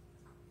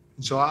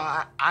 And so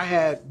I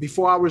had,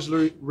 before I was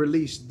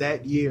released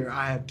that year,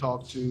 I had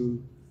talked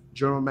to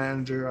general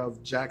manager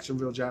of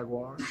Jacksonville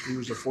Jaguars. He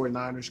was the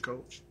 49ers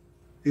coach.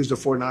 He was the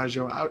 49ers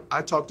general.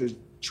 I talked to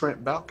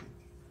Trent Baalke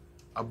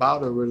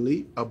about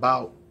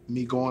about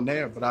me going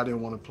there, but I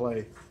didn't want to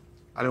play.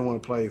 I didn't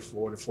want to play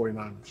for the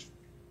 49ers.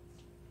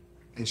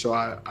 And so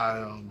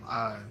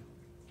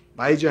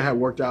my agent had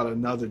worked out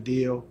another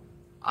deal.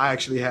 I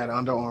actually had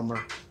Under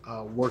Armour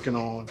working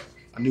on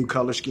a new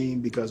color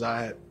scheme because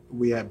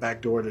we had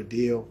backdoored a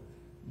deal,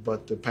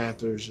 but the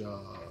Panthers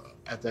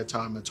at that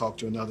time had talked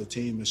to another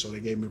team, and so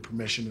they gave me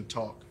permission to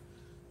talk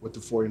with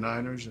the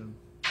 49ers, and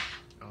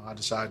I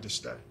decided to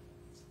stay.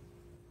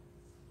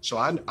 So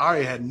I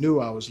already knew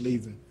I was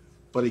leaving,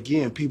 but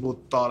again, people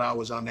thought I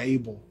was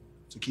unable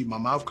to keep my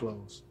mouth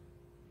closed.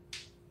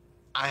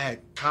 I had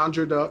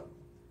conjured up,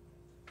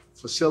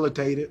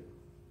 facilitated,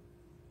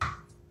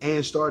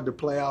 and started to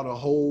play out a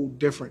whole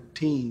different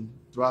team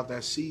throughout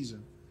that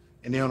season.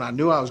 And then when I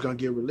knew I was going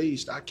to get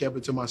released, I kept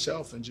it to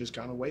myself and just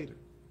kind of waited.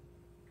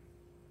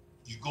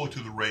 You go to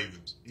the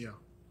Ravens. Yeah.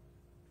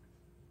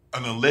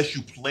 And unless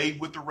you played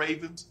with the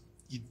Ravens,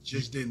 you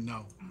just didn't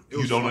know. It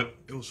was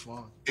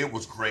fun. It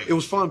was great. It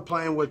was fun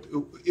playing with.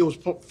 It was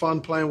fun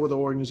playing with the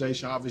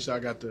organization. Obviously, I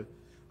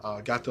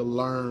got to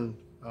learn,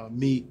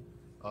 meet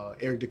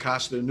Eric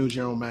DeCosta, the new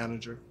general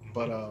manager,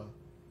 but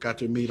got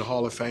to meet a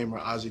Hall of Famer,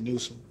 Ozzie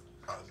Newsome.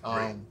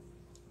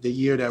 The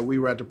year that we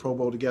were at the Pro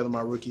Bowl together,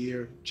 my rookie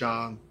year,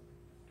 John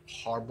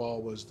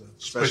Harbaugh was the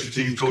special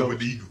teams coach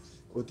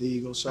with the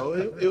Eagles. So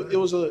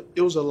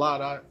it was a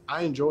lot.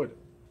 I enjoyed it.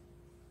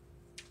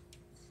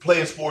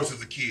 Playing sports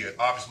as a kid,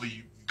 obviously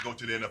you go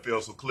to the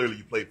NFL, so clearly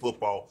you played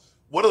football.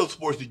 What other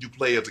sports did you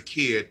play as a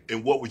kid,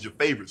 and what was your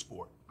favorite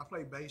sport? I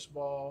played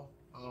baseball.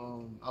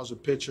 I was a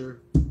pitcher,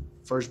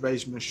 first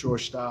baseman,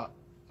 shortstop,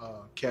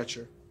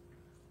 catcher.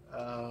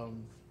 I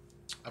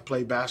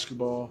played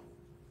basketball.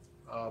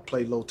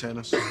 Played low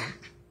tennis. That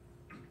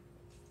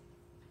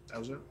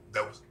was it.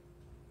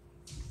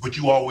 But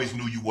you always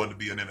knew you wanted to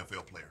be an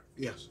NFL player.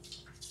 Yes.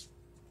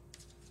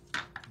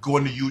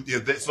 Going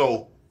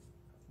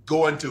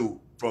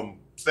from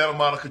Santa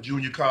Monica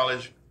Junior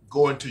College,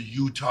 going to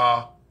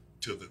Utah,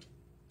 to the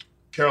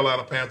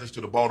Carolina Panthers,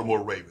 to the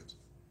Baltimore Ravens.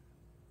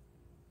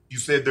 You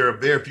said there are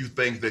very few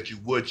things that you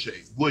would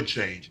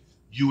change.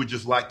 You would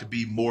just like to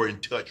be more in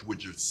touch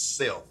with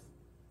yourself,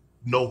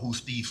 know who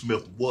Steve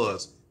Smith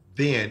was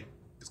then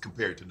as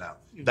compared to now.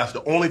 That's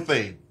the only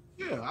thing.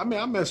 Yeah, I mean,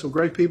 I met some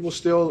great people.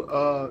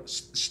 Still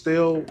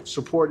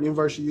support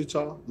University of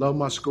Utah. Love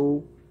my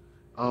school.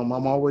 I'm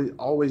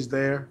always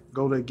there.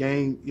 Go to a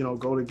game,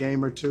 go to a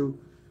game or two.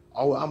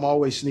 I'm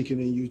always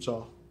sneaking in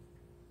Utah.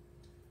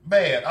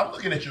 Man, I'm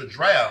looking at your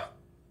draft.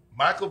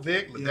 Michael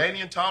Vick,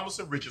 LaDainian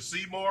Tomlinson, Richard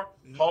Seymour,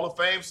 Hall of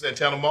Fame,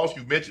 Santana Moss,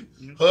 you mentioned.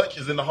 Hutch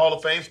is in the Hall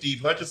of Fame.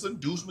 Steve Hutchinson,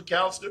 Deuce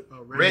McAllister,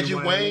 Reggie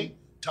Wayne,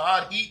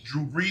 Todd Heat,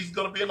 Drew Brees is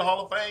going to be in the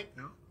Hall of Fame.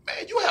 Yeah.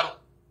 Man, you had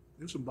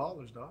There's some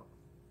ballers, dog.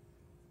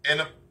 And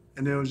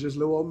then it was just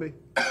little old me.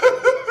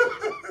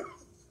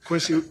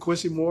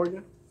 Quincy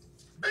Morgan.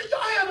 Man,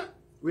 y'all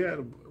we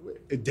had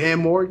a Dan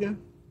Morgan,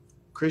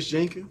 Chris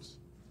Jenkins.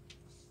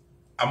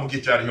 I'm going to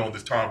get you out of here on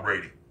this Tom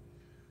Brady.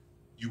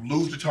 You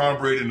lose to Tom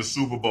Brady in the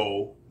Super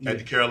Bowl at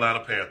the Carolina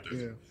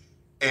Panthers. Yeah.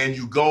 And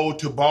you go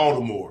to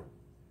Baltimore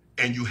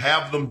and you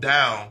have them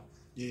down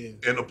in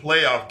a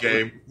playoff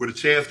game with a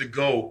chance to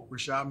go.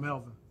 Rashad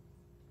Melvin.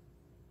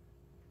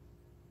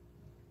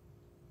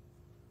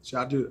 So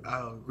I do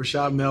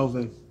Rashad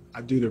Melvin.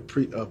 I do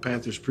the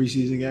Panthers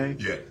preseason game.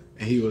 Yeah.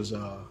 And he was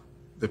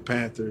the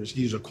Panthers.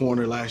 He was a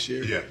corner last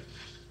year. Yeah.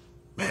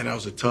 Man, that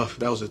was a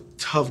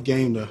tough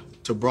game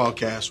to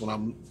broadcast when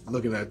I'm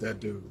looking at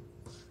that dude.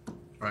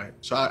 Right.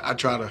 So I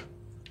try to.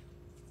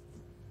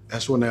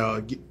 That's when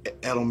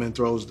Edelman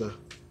throws the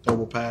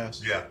double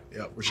pass. Yeah.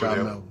 Yeah.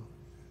 Rashad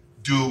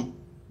Melvin.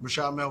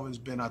 Rashad Melvin's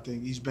been, I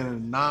think, he's been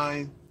in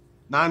 9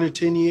 or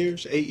 10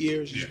 years, 8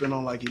 years. He's been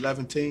on like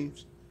 11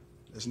 teams.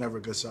 That's never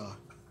a good sign.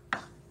 Are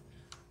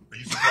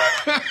you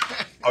surprised?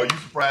 Are you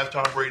surprised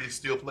Tom Brady's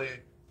still playing?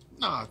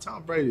 Nah,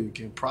 Tom Brady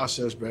can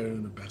process better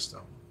than the best of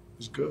them.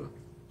 He's good.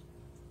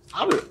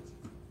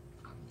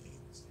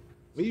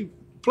 When you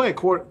play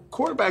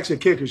quarterbacks and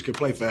kickers can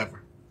play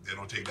forever. They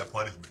don't take that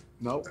punishment.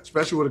 No,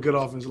 especially with a good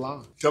offensive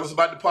line. Tell us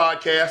about the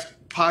podcast.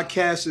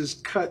 Podcast is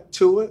cut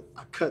to it.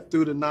 I cut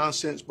through the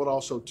nonsense, but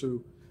also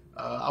too,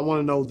 I want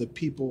to know the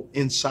people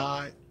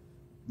inside,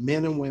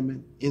 men and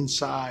women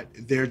inside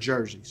their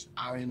jerseys.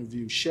 I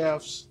interview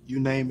chefs, you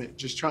name it,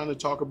 just trying to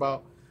talk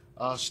about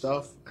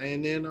stuff,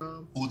 and then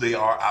who they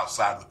are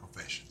outside of the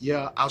profession.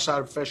 Yeah, outside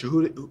of the profession,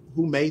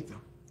 who made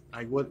them?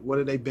 Like what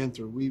have they been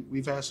through?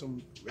 We've had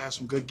some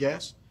good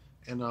guests,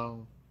 and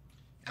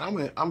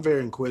I'm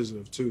very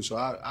inquisitive too, so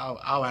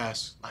I'll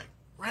ask like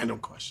random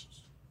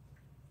questions.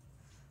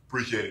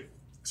 Appreciate it,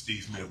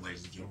 Steve Smith,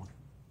 ladies and gentlemen.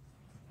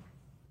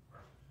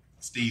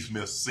 Steve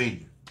Smith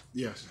Sr.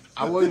 Yes,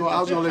 I was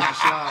gonna let you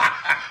slide.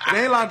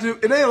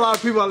 It ain't a lot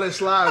of people I let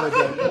slide with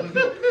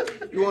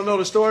that. You want to know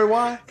the story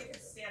why?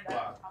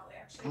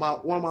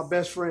 One of my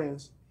best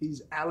friends,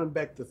 he's Alan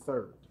Beck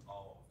III.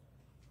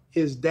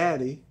 His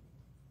daddy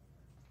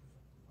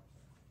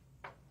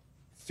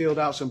filled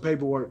out some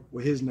paperwork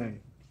with his name.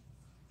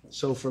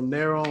 So from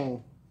there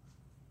on,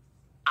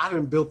 I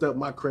done built up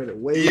my credit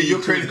way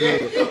your credit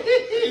good.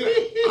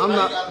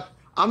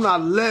 I'm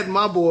not letting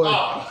my boy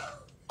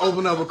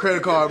open up a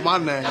credit card with my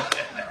name.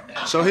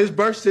 So his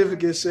birth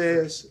certificate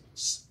says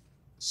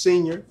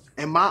senior,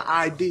 and my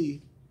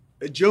ID,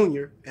 a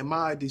junior, and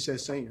my ID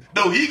says senior.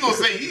 No, he gonna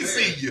say he's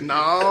senior.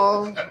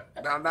 No,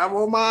 not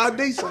what my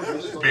ID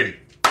says. Benny,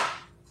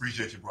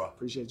 appreciate you, bro.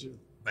 Appreciate you.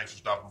 Thanks for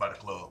stopping by the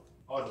club.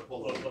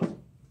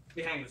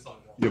 We hang this on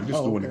the wall. Yeah, this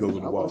is the one that goes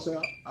with the wall.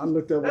 I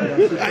looked up.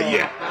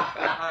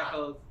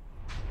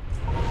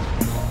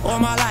 All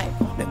my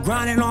life, been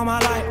grinding all my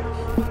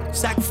life.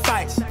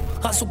 Sacrifice,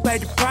 hustle, pay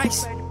the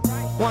price.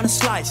 Want a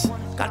slice,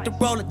 got to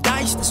roll the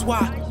dice. That's why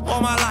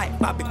all my life,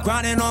 I've been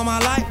grinding all my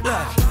life.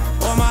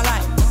 Look, all my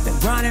life, been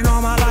grinding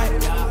all my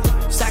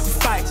life.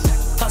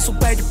 Sacrifice, hustle,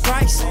 pay the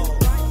price.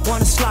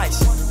 Want a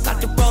slice,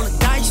 got to roll the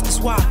dice. That's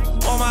why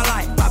all my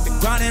life, I've been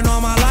grinding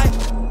all my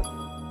life.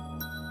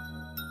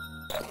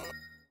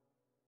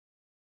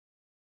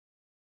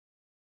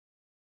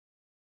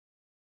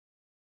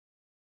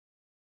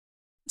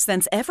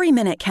 Since every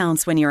minute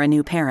counts when you're a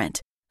new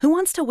parent, who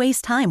wants to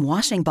waste time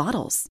washing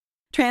bottles?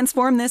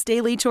 Transform this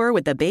daily chore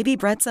with the Baby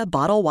Brezza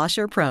Bottle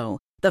Washer Pro,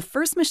 the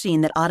first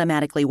machine that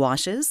automatically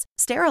washes,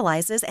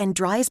 sterilizes, and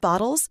dries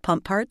bottles,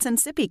 pump parts, and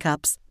sippy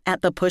cups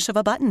at the push of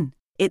a button.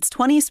 Its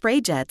 20 spray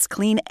jets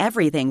clean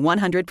everything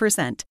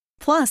 100%.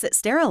 Plus, it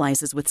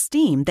sterilizes with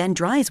steam, then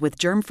dries with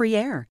germ-free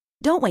air.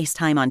 Don't waste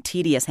time on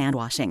tedious hand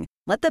washing.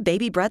 Let the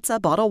Baby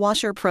Brezza Bottle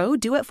Washer Pro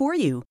do it for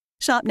you.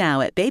 Shop now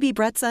at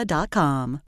babybrezza.com.